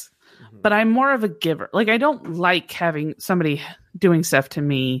sex, but I'm more of a giver. Like I don't like having somebody doing stuff to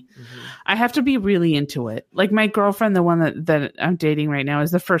me. I have to be really into it. Like my girlfriend, the one that I'm dating right now,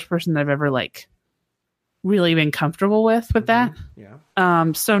 is the first person that I've ever like really been comfortable with that. Yeah.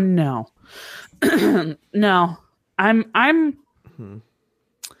 So no, no, I'm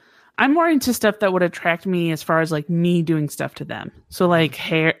more into stuff that would attract me as far as like me doing stuff to them. So like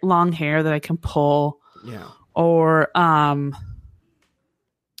long hair that I can pull. Yeah. Or a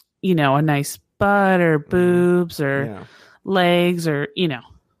nice butt or boobs or legs or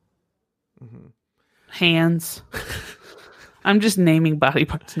hands. I'm just naming body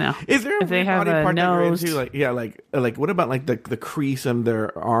parts now. Is there a body part that you're into? Like what about like the crease of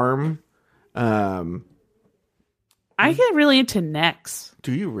their arm? I get really into necks.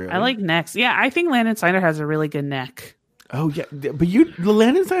 Do you really? I like necks. Yeah, I think Landon Snyder has a really good neck. Oh yeah, but the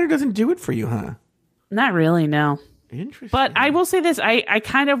Landon Snyder doesn't do it for you, huh? Not really, no. Interesting. But I will say this: I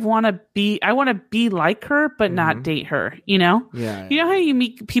kind of want to be. I want to be like her, but not date her. Yeah. You know how you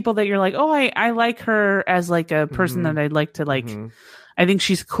meet people that you're like, oh, I like her as like a person that I'd like to like. I think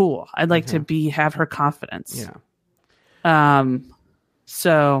she's cool. I'd like to have her confidence. Yeah.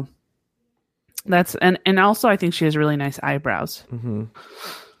 So. That's and also I think she has really nice eyebrows.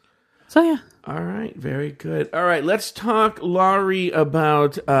 So yeah. All right, very good. All right, let's talk, Laurie,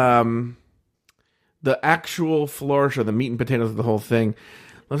 about the actual floor show, the meat and potatoes of the whole thing.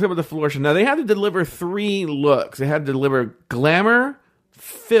 Let's talk about the floor show. Now they had to deliver 3 looks. They had to deliver glamour,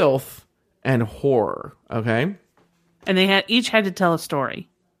 filth, and horror. Okay, and they each had to tell a story.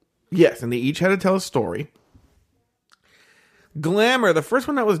 Yes, and they each had to tell a story. Glamour, the first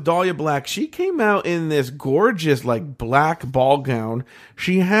one that was Dahlia Black, she came out in this gorgeous like black ball gown.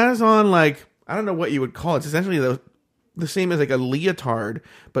 She has on like, I don't know what you would call it. It's essentially the same as like a leotard,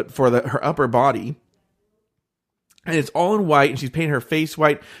 but for her upper body. And it's all in white, and she's painted her face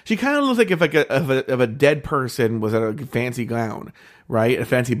white. She kind of looks like if a dead person was at a fancy gown, right? A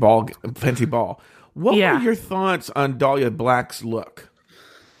fancy ball. What were your thoughts on Dahlia Black's look?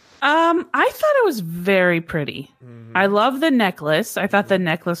 I thought it was very pretty. I love the necklace. I thought the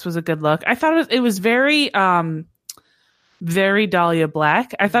necklace was a good look. I thought it was very, very Dahlia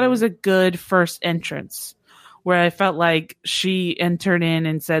Black. I thought it was a good first entrance where I felt like she entered in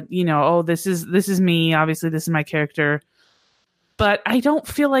and said, oh, this is me. Obviously, this is my character. But I don't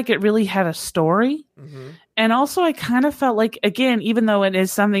feel like it really had a story. And also, I kind of felt like, again, even though it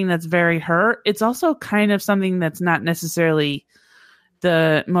is something that's very her, it's also kind of something that's not necessarily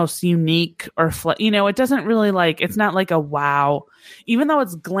the most unique or it doesn't really like, it's not like a wow, even though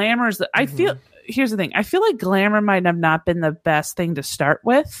it's glamorous. I feel, here's the thing, I feel like glamour might have not been the best thing to start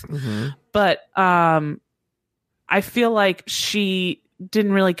with, but I feel like she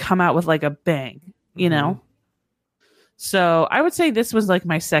didn't really come out with like a bang, so I would say this was like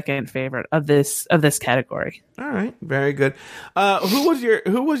my second favorite of this category. All right, very good. Who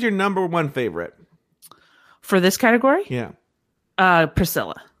was your number one favorite for this category? Yeah.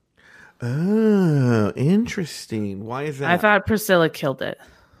 Priscilla. Oh, interesting. Why is that? I thought Priscilla killed it.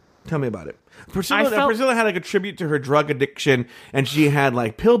 Tell me about it. Priscilla had like a tribute to her drug addiction, and she had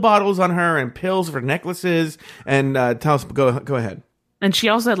like pill bottles on her and pills for necklaces. And tell us, go ahead. And she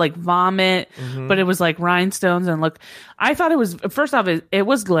also had like vomit, but it was like rhinestones. And look, I thought it was, first off, it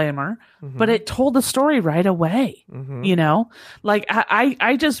was glamour, but it told the story right away. You know, like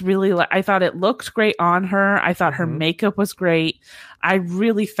I just really, I thought it looked great on her. I thought her makeup was great. I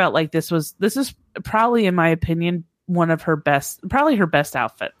really felt like this is probably, in my opinion, probably her best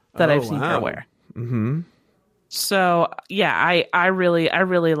outfit that I've seen her wear. So yeah, I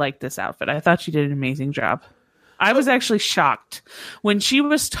really liked this outfit. I thought she did an amazing job. I was actually shocked when she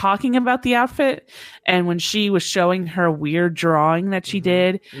was talking about the outfit and when she was showing her weird drawing that she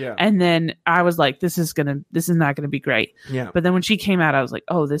did. Yeah. And then I was like, this is not gonna be great. Yeah. But then when she came out, I was like,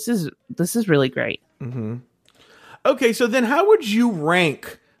 oh, this is really great. Okay, so then how would you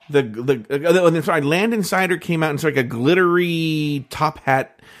rank Landon Sider came out in sort of like a glittery top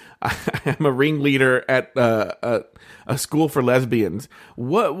hat. I'm a ringleader at a school for lesbians.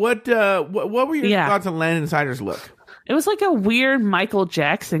 What were your thoughts on Landon Sider's look? It was like a weird Michael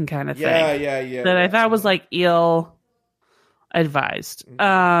Jackson kind of thing. Yeah. That I thought was like ill advised.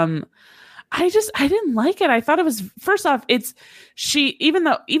 I didn't like it. I thought it was, first off, even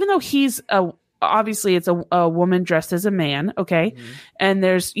though he's obviously it's a woman dressed as a man, okay? And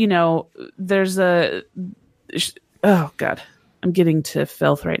there's oh God. I'm getting to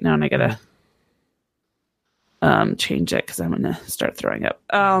filth right now, and I gotta change it because I'm gonna start throwing up.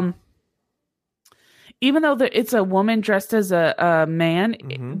 Even though it's a woman dressed as a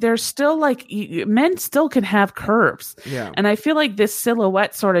man, there's still like men still can have curves. Yeah, and I feel like this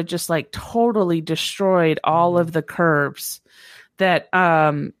silhouette sort of just like totally destroyed all of the curves that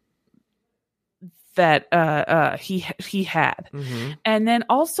he had, and then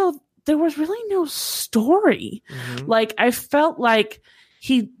also. There was really no story. Like, I felt like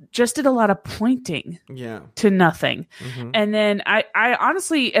he just did a lot of pointing to nothing. And then I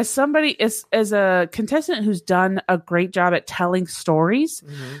honestly, as a contestant who's done a great job at telling stories,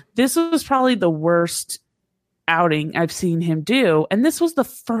 this was probably the worst outing I've seen him do. And this was the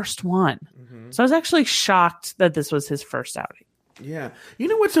first one. So I was actually shocked that this was his first outing. Yeah. You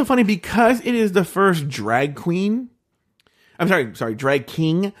know what's so funny? Because it is the first drag king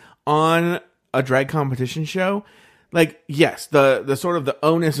on a drag competition show, like, yes, the sort of the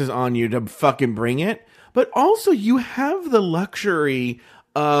onus is on you to fucking bring it, but also you have the luxury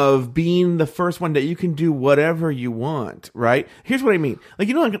of being the first one that you can do whatever you want, right? Here's what I mean. Like,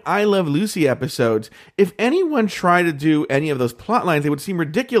 like I Love Lucy episodes, if anyone tried to do any of those plot lines, they would seem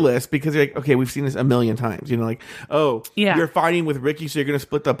ridiculous because they're like, okay, we've seen this a million times. Like, oh, you're fighting with Ricky, so you're going to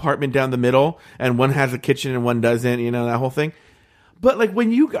split the apartment down the middle, and one has a kitchen and one doesn't, that whole thing. But like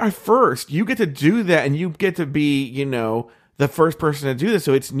when you are first, you get to do that and you get to be, the first person to do this.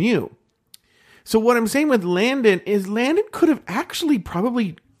 So it's new. So what I'm saying with Landon is Landon could have actually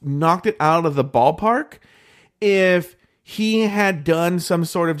probably knocked it out of the ballpark if he had done some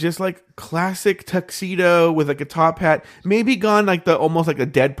sort of just like classic tuxedo with like a top hat, maybe gone like almost like a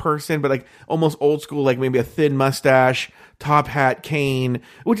dead person, but like almost old school, like maybe a thin mustache, top hat, cane,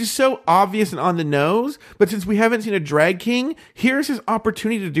 which is so obvious and on the nose. But since we haven't seen a drag king, here's his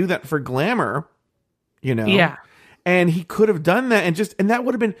opportunity to do that for glamour, Yeah. And he could have done that and that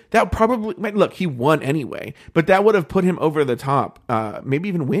would have been, that probably, look, he won anyway, but that would have put him over the top, maybe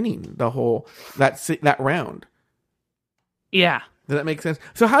even winning the whole, that round. Yeah. Does that make sense?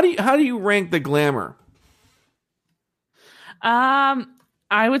 So how do you rank the glamour? I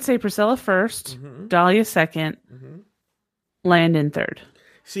would say Priscilla first, Dahlia second, Landon third.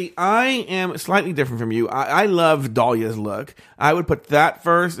 See, I am slightly different from you. I love Dahlia's look. I would put that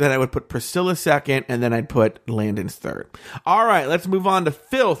first, then I would put Priscilla second, and then I'd put Landon's third. All right, let's move on to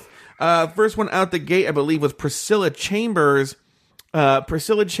filth. First one out the gate, I believe, was Priscilla Chambers.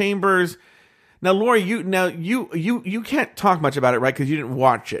 Now, Lori, you can't talk much about it, right? Because you didn't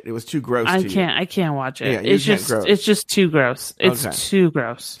watch it. It was too gross. I can't watch it. Yeah, it's just too gross. It's too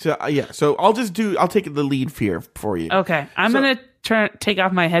gross. So so I'll take the lead here for you. Okay, I'm gonna take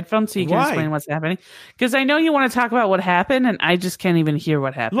off my headphones so you can explain what's happening. Because I know you want to talk about what happened, and I just can't even hear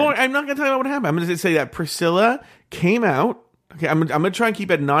what happened. Lori, I'm not gonna talk about what happened. I'm gonna say that Priscilla came out. Okay, I'm gonna try and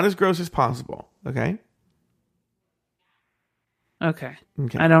keep it not as gross as possible. Okay. Okay.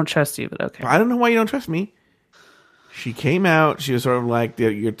 I don't trust you, but okay. I don't know why you don't trust me. She came out. She was sort of like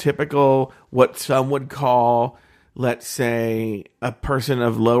your typical, what some would call, let's say, a person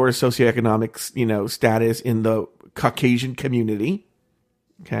of lower socioeconomic, status in the Caucasian community.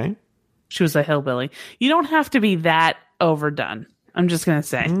 Okay. She was a hillbilly. You don't have to be that overdone. I'm just going to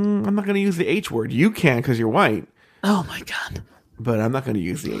say. I'm not going to use the H word. You can because you're white. Oh, my God. but I'm not going to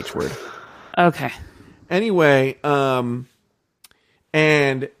use the H word. Okay. Anyway, and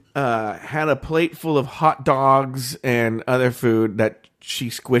had a plate full of hot dogs and other food that she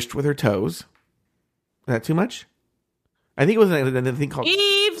squished with her toes. Is that too much? I think it was a thing called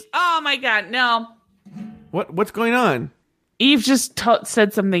Eve. Oh my God, no. What's going on? Eve just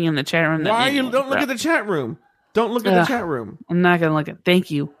said something in the chat room. Why are you? Don't look at the chat room. Don't look at the chat room. I'm not gonna look at. Thank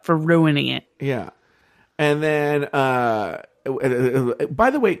you for ruining it. Yeah, and then by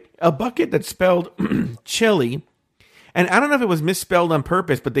the way, a bucket that spelled chili, and I don't know if it was misspelled on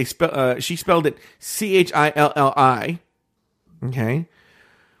purpose, but she spelled it Chilli, okay,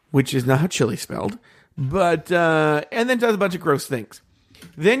 which is not how chili spelled. But and then does a bunch of gross things.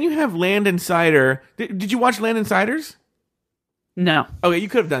 Then you have Land Insider. Did you watch Land Insiders? No. Okay, you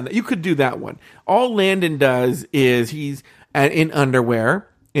could have done that. You could do that one. All Landon does is he's in underwear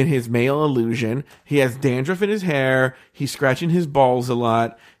in his male illusion. He has dandruff in his hair. He's scratching his balls a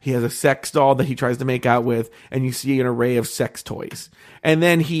lot. He has a sex doll that he tries to make out with, and you see an array of sex toys. And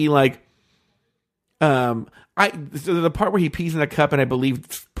then he so the part where he pees in a cup and I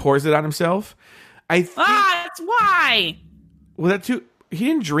believe pours it on himself. That's why. Was that too? He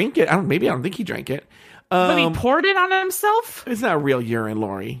didn't drink it. I don't think he drank it. But he poured it on himself? It's not real urine,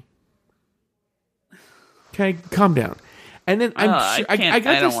 Lori. Okay, calm down. And then I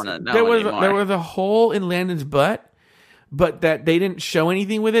don't want to know anymore. There was a hole in Landon's butt, but that they didn't show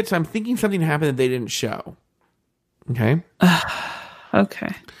anything with it. So I'm thinking something happened that they didn't show. Okay.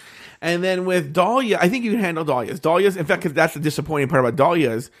 Okay. And then with Dahlia, I think you can handle Dahlia's. In fact, because that's the disappointing part about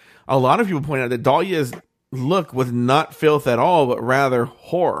Dahlia's. A lot of people point out that Dahlia's look was not filth at all, but rather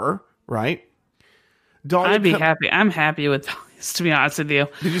horror. Right. I'd be happy. I'm happy with Dahlia's, to be honest with you.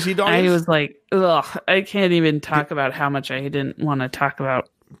 Did you see Dahlia's? I was like, ugh, I can't even talk about how much I didn't want to talk about.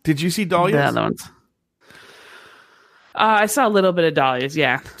 Did you see Dahlia's? The other ones. I saw a little bit of Dahlia's,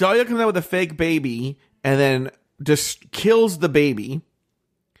 yeah. Dahlia comes out with a fake baby and then just kills the baby.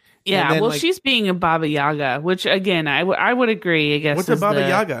 Yeah, well, she's being a Baba Yaga, which, again, I would agree, I guess. What's a Baba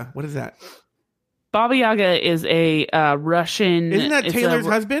Yaga? What is that? Baba Yaga is a Russian... Isn't that Taylor's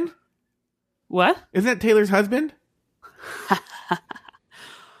husband? What? Isn't that Taylor's husband?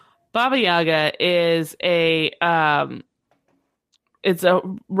 Baba Yaga is it's a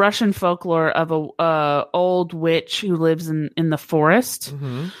Russian folklore of a old witch who lives in the forest,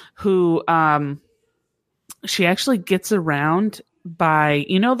 who she actually gets around by,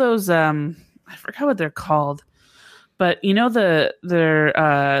 those I forgot what they're called, but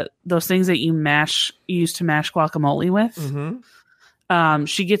they're those things that you use to mash guacamole with.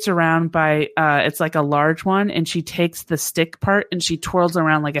 She gets around by it's like a large one, and she takes the stick part and she twirls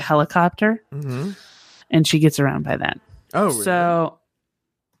around like a helicopter, and she gets around by that. Oh, really? So,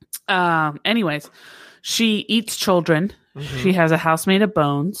 anyways, she eats children. She has a house made of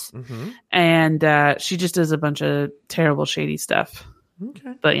bones, and she just does a bunch of terrible, shady stuff.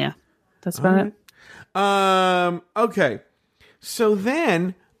 Okay, but yeah, that's about it. Okay, so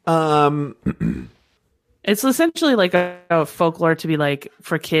then, it's essentially like a folklore to be like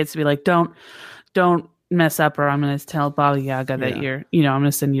for kids to be like, don't mess up, or I'm going to tell Baba Yaga that I'm going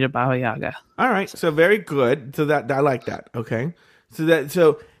to send you to Baba Yaga. All right, so very good. So that I like that. Okay,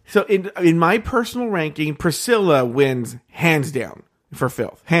 so in my personal ranking, Priscilla wins hands down for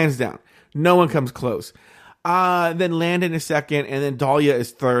filth, hands down. No one comes close. Then Landon is second, and then Dahlia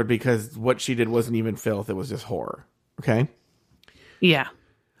is third because what she did wasn't even filth; it was just horror. Okay. Yeah.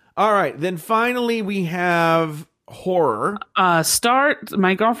 All right, then finally we have horror. I had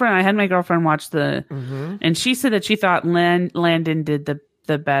my girlfriend watch and she said that she thought Landon did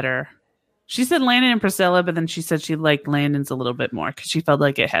the better. She said Landon and Priscilla, but then she said she liked Landon's a little bit more because she felt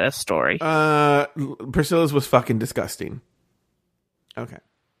like it had a story. Priscilla's was fucking disgusting. Okay.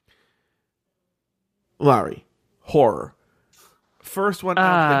 Larry, horror. First one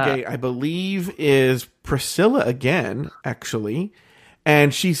out the gate, I believe, is Priscilla again, actually.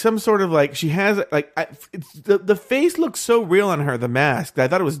 And she's some sort of she has the face looks so real on her, the mask, that I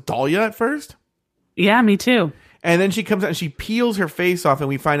thought it was Dahlia at first. Yeah, me too. And then she comes out and she peels her face off, and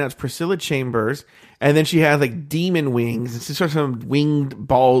we find out it's Priscilla Chambers. And then she has demon wings. It's sort of some winged,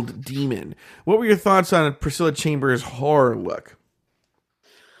 bald demon. What were your thoughts on Priscilla Chambers' horror look?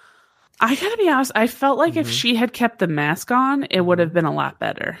 I gotta be honest, I felt like if she had kept the mask on, it would have been a lot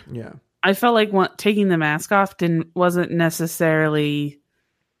better. Yeah. I felt like taking the mask off wasn't necessarily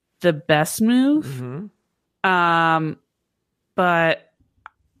the best move. But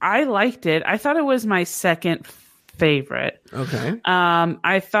I liked it. I thought it was my second favorite. Okay.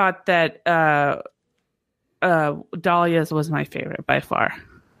 I thought that Dahlia's was my favorite by far.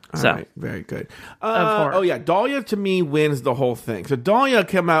 So All right, very good. horror. Oh yeah, Dahlia to me wins the whole thing. So Dahlia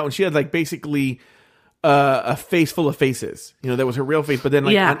came out and she had like basically a face full of faces. You know, that was her real face, but then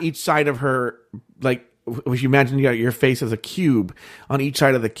like on each side of her, like if you imagine your face as a cube, on each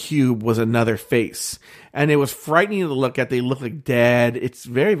side of the cube was another face, and it was frightening to look at. They look like dead. It's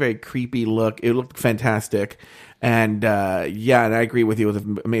very, very creepy look. It looked fantastic. And and I agree with you. It was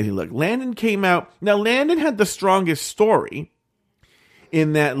an amazing look. Landon came out. Now, Landon had the strongest story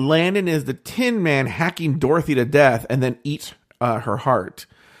in that Landon is the Tin Man hacking Dorothy to death and then eats her heart.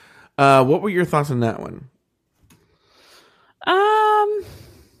 What were your thoughts on that one?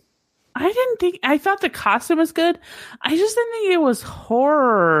 I thought the costume was good. I just didn't think it was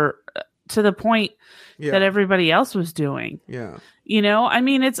horror to the point that everybody else was doing. Yeah. You know, I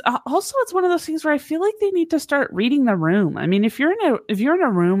mean, it's one of those things where I feel like they need to start reading the room. I mean, if you're in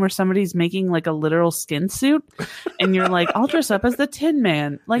a room where somebody's making like a literal skin suit and you're like, I'll dress up as the Tin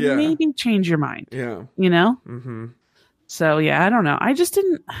Man, like maybe change your mind. Yeah. You know? Mm-hmm. So yeah, I don't know. I just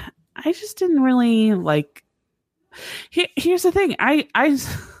didn't really like. Here's the thing. I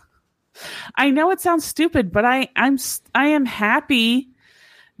know it sounds stupid, but I am happy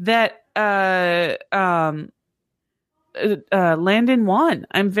that Landon won.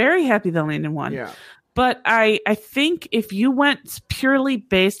 I'm very happy that Landon won. Yeah. But I think if you went purely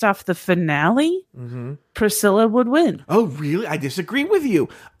based off the finale, Priscilla would win. Oh, really? I disagree with you.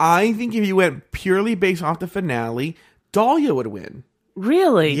 I think if you went purely based off the finale, Dahlia would win.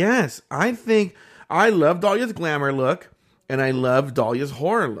 Really? Yes. I think I love Dahlia's glamour look, and I love Dahlia's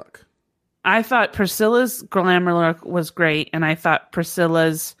horror look. I thought Priscilla's glamour look was great, and I thought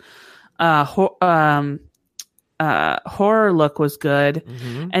Priscilla's horror look was good.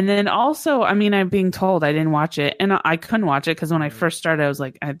 Mm-hmm. And then also, I mean, I'm being told, I didn't watch it, and I couldn't watch it because when I first started, I was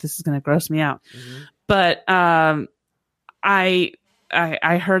like, this is going to gross me out. Mm-hmm. But I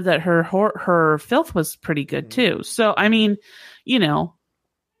heard that her filth was pretty good too. So I mean, you know,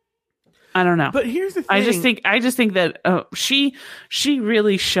 I don't know. But here's the thing. I just think that she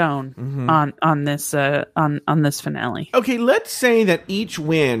really shone on this finale. Okay, let's say that each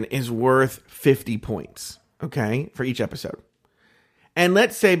win is worth 50 points. Okay, for each episode. And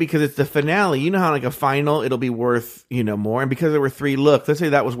let's say because it's the finale, you know how like a final it'll be worth, you know, more, and because there were 3 looks, let's say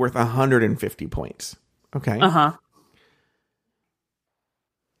that was worth 150 points. Okay.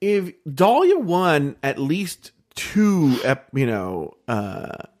 If Dahlia won at least 2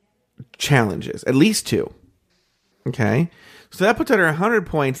 challenges, at least 2. Okay. So that puts her at 100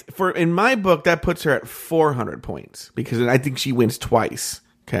 points. In my book, that puts her at 400 points because I think she wins twice.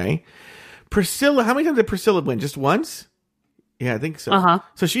 Okay. Priscilla, how many times did Priscilla win? Just once? Yeah, I think so.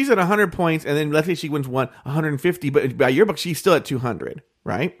 So she's at 100 points, and then let's say she wins 150, but by your book, she's still at 200,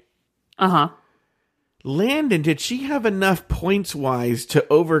 right? Landon, did she have enough points-wise to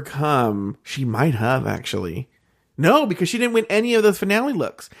overcome? She might have, actually. No, because she didn't win any of those finale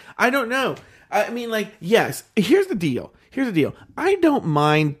looks. I don't know. I mean, like, yes, here's the deal. I don't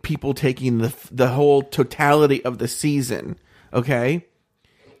mind people taking the whole totality of the season, okay,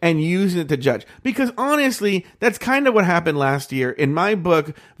 and using it to judge. Because honestly, that's kind of what happened last year. In my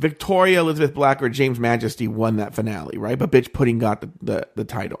book, Victoria Elizabeth Black or James Majesty won that finale, right? But Bitch Pudding got the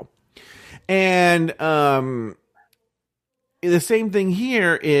title. And the same thing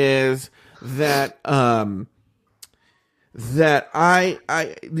here is that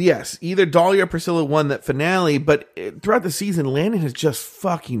yes, either Dahlia or Priscilla won that finale, but throughout the season, Landon has just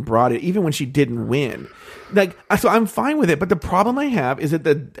fucking brought it, even when she didn't win. Like, so I'm fine with it, but the problem I have is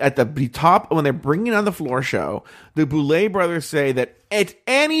that at the top, when they're bringing on the floor show, the Boulet brothers say that it's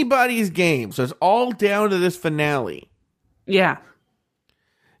anybody's game, so it's all down to this finale. Yeah.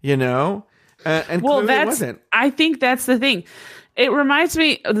 You know? And well, it wasn't. I think that's the thing. It reminds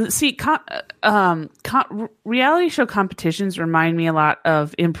me, reality show competitions remind me a lot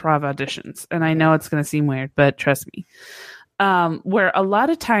of improv auditions. And I know it's going to seem weird, but trust me. Where a lot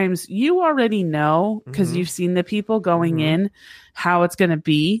of times you already know, because you've seen the people going in, how it's going to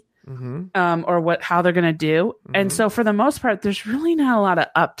be, or how they're going to do. And so for the most part, there's really not a lot of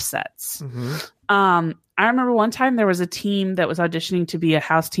upsets. I remember one time there was a team that was auditioning to be a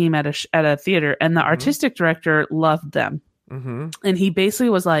house team at a theater, and the artistic director loved them. And he basically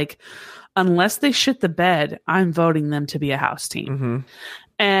was like, unless they shit the bed, I'm voting them to be a house team.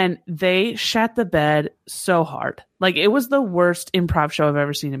 And they shat the bed so hard. Like, it was the worst improv show I've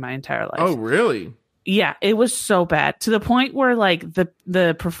ever seen in my entire life. Oh, really? Yeah, it was so bad, to the point where like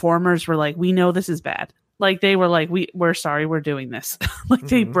the performers were like, we know this is bad. Like, they were like, we're sorry, we're doing this. Like,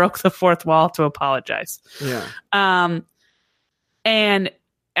 they broke the fourth wall to apologize. Yeah. And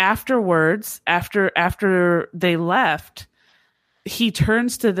afterwards, after they left, he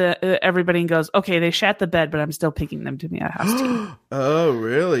turns to the everybody and goes, okay, they shat the bed, but I'm still picking them to be a house team. Oh,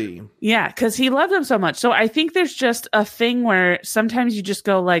 really? Yeah, because he loved them so much. So I think there's just a thing where sometimes you just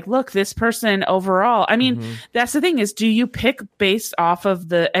go like, look, this person overall. I mean, that's the thing is, do you pick based off of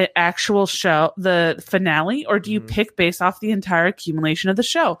the actual show, the finale, or do you pick based off the entire accumulation of the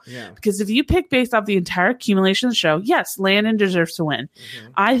show? Yeah. Because if you pick based off the entire accumulation of the show, yes, Landon deserves to win.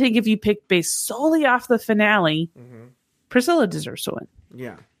 I think if you pick based solely off the finale, Priscilla deserves to win.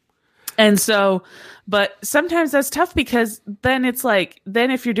 Yeah. And so, but sometimes that's tough because then it's like,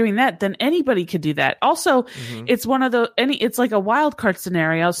 then if you're doing that, then anybody could do that. Also, it's one of the, it's like a wild card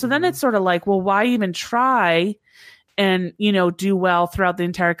scenario. So then it's sort of like, well, why even try and, do well throughout the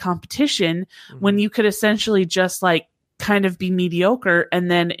entire competition when you could essentially just like kind of be mediocre and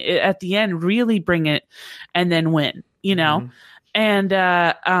then at the end really bring it and then win, And,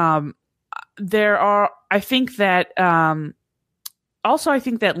 I think that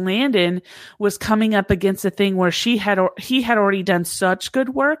Landon was coming up against a thing where he had already done such good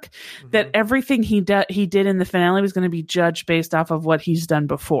work that everything he did in the finale was going to be judged based off of what he's done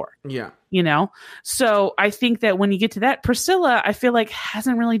before. Yeah. So I think that when you get to that, Priscilla, I feel like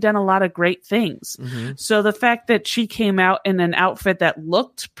hasn't really done a lot of great things. So the fact that she came out in an outfit that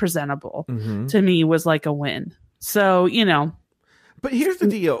looked presentable to me was like a win. So, But here's the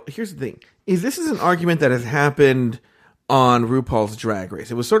deal. Here's the thing. This is an argument that has happened on RuPaul's Drag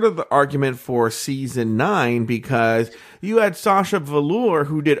Race. It was sort of the argument for season 9 because you had Sasha Velour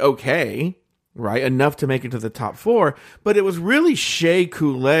who did okay, right? Enough to make it to the top 4. But it was really Shea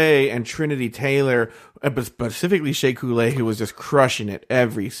Coulee and Trinity Taylor, but specifically Shea Coulee, who was just crushing it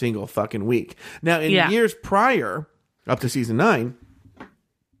every single fucking week. Now, in years prior, up to season 9,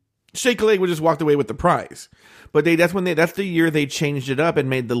 Shea Coulee would just walked away with the prize. But that's the year they changed it up and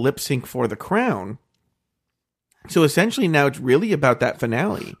made the lip sync for the crown. So essentially now it's really about that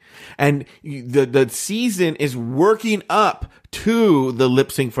finale. And the season is working up to the lip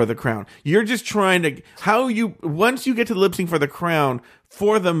sync for the crown. You're just trying to, once you get to the lip sync for the crown,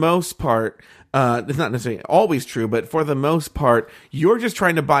 for the most part, it's not necessarily always true, but for the most part, you're just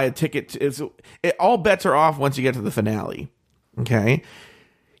trying to buy a ticket. All bets are off once you get to the finale. Okay?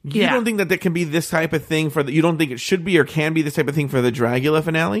 You don't think that there can be this type of thing you don't think it should be or can be this type of thing for the Dragula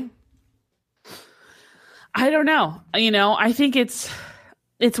finale? I don't know. I think it's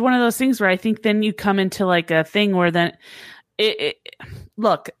one of those things where I think then you come into like a thing where then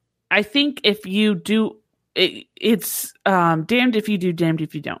look, I think if you do it's damned if you do, damned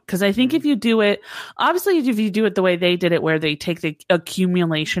if you don't. Because I think if you do it, obviously if you do it the way they did it, where they take the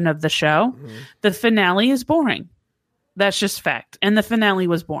accumulation of the show, the finale is boring. That's just fact. And the finale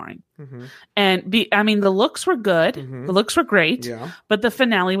was boring. And the looks were good. The looks were great. Yeah. But the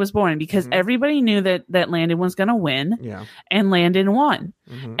finale was boring because everybody knew that Landon was going to win. Yeah. And Landon won.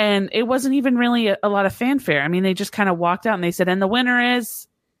 And it wasn't even really a lot of fanfare. I mean, they just kind of walked out and they said, and the winner is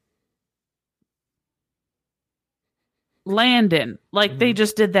Landon. Like they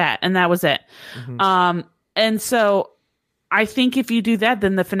just did that. And that was it. And so I think if you do that,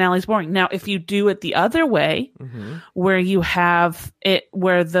 then the finale is boring. Now, if you do it the other way, where you have it,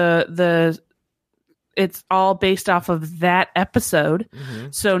 where it's all based off of that episode.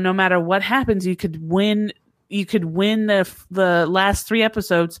 So no matter what happens, you could win. You could win the last 3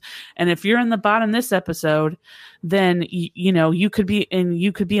 episodes, and if you're in the bottom this episode, then you could be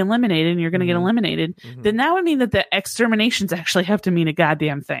eliminated, and you're going to get eliminated. Then that would mean that the exterminations actually have to mean a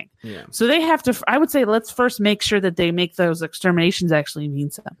goddamn thing. Yeah. So they have to. I would say let's first make sure that they make those exterminations actually mean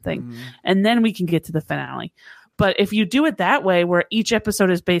something, and then we can get to the finale. But if you do it that way, where each episode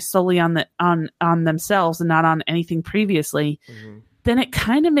is based solely on themselves and not on anything previously, then it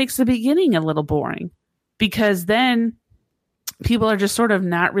kind of makes the beginning a little boring. Because then people are just sort of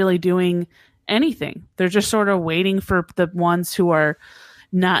not really doing anything. They're just sort of waiting for the ones who are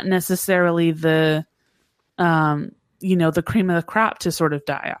not necessarily the cream of the crop to sort of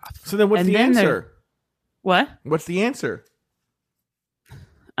die off. So then what's the answer? What? What's the answer?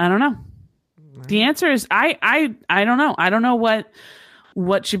 I don't know. The answer is I don't know. I don't know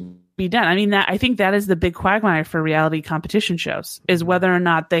what should be done. I mean, I think that is the big quagmire for reality competition shows, is whether or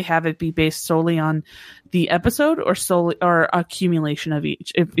not they have it be based solely on the episode or accumulation of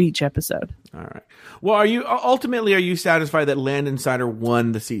each episode. All right. Well, are you satisfied that Landon Sider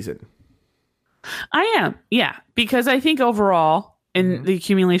won the season? I am. Yeah, because I think overall in the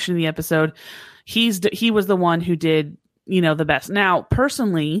accumulation of the episode, he was the one who did, the best. Now,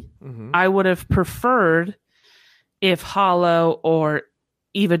 personally, I would have preferred if Hollow or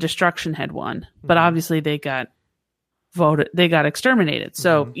Eva Destruction had won, but obviously they got voted, they got exterminated.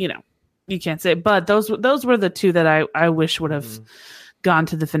 So, you can't say. But those were the two that I wish would have gone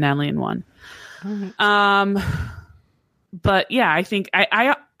to the finale and won. But yeah, I think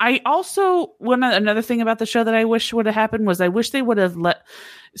I also another thing about the show that I wish would have happened was I wish they would have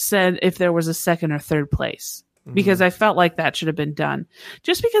said if there was a second or third place, because I felt like that should have been done.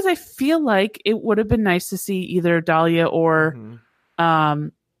 Just because I feel like it would have been nice to see either Dahlia or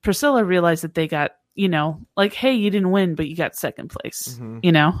Priscilla realize that they got, like, hey, you didn't win, but you got second place.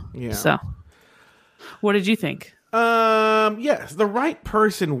 Yeah. So, what did you think? Yes, the right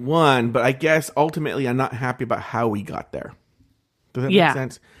person won, but I guess ultimately I'm not happy about how we got there. Does that make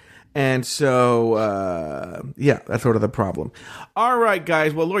sense? And so, that's sort of the problem. All right,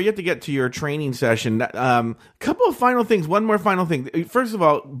 guys. Well, Laura, you have to get to your training session. Couple of final things. One more final thing. First of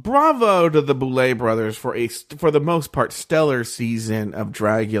all, bravo to the Boulet brothers for the most part, stellar season of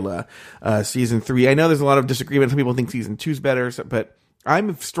Dragula, season 3. I know there's a lot of disagreement. Some people think season 2 is better, but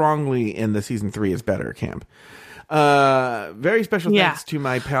I'm strongly in the season 3 is better camp. Very special thanks to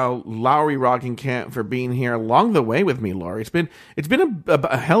my pal Lowry Roggenkamp for being here along the way with me, Laurie. It's been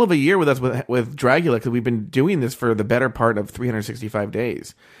a hell of a year with us with Dragula, because we've been doing this for the better part of 365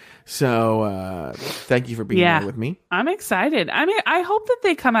 days. So thank you for being here with me. I'm excited. I mean, I hope that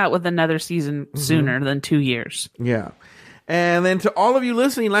they come out with another season sooner than 2 years. Yeah. And then to all of you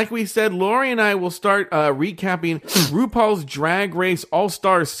listening, like we said, Lori and I will start recapping RuPaul's Drag Race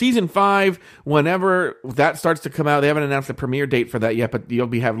All-Stars Season 5 whenever that starts to come out. They haven't announced the premiere date for that yet, but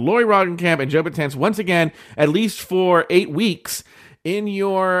you'll have Lori Roggenkamp and Joe Batanz once again, at least for 8 weeks, in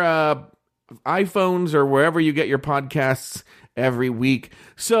your iPhones or wherever you get your podcasts every week.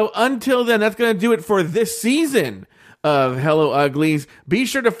 So until then, that's going to do it for this season of Hello Uglies. Be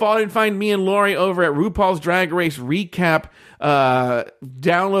sure to follow and find me and Lori over at RuPaul's Drag Race Recap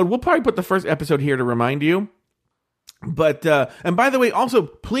download. We'll probably put the first episode here to remind you. But and by the way, also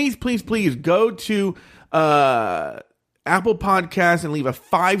please go to Apple Podcasts and leave a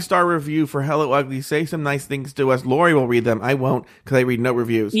 5-star review for Hello Uglies. Say some nice things to us. Lori will read them. I won't, because I read no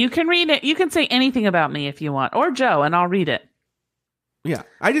reviews. You can read it. You can say anything about me if you want, or Joe, and I'll read it. Yeah,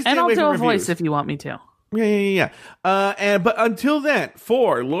 I just and I'll do a reviews. voice if you want me to. Yeah. But until then,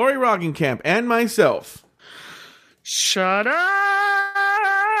 for Lori Roggenkamp and myself, shut up!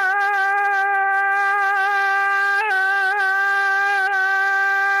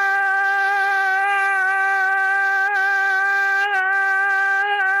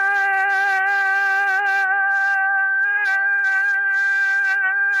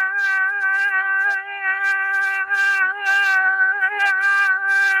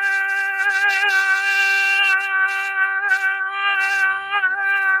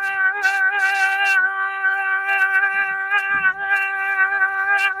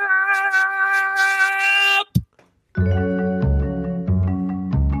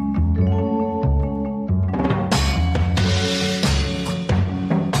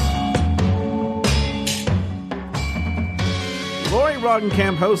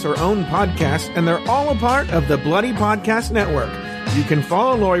 Roggenkamp hosts her own podcast, and they're all a part of the Bloody Podcast Network. You can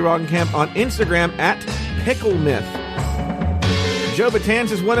follow Lori Roggenkamp on Instagram at PickleMyth. Joe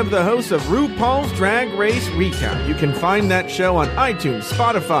Batanz is one of the hosts of RuPaul's Drag Race Recap. You can find that show on iTunes,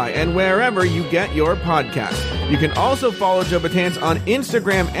 Spotify, and wherever you get your podcasts. You can also follow Joe Batanz on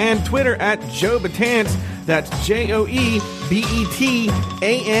Instagram and Twitter at Joe Batanz. That's JoeBetance.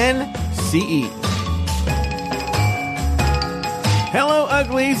 Hello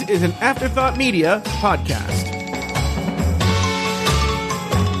Uglies is an Afterthought Media podcast.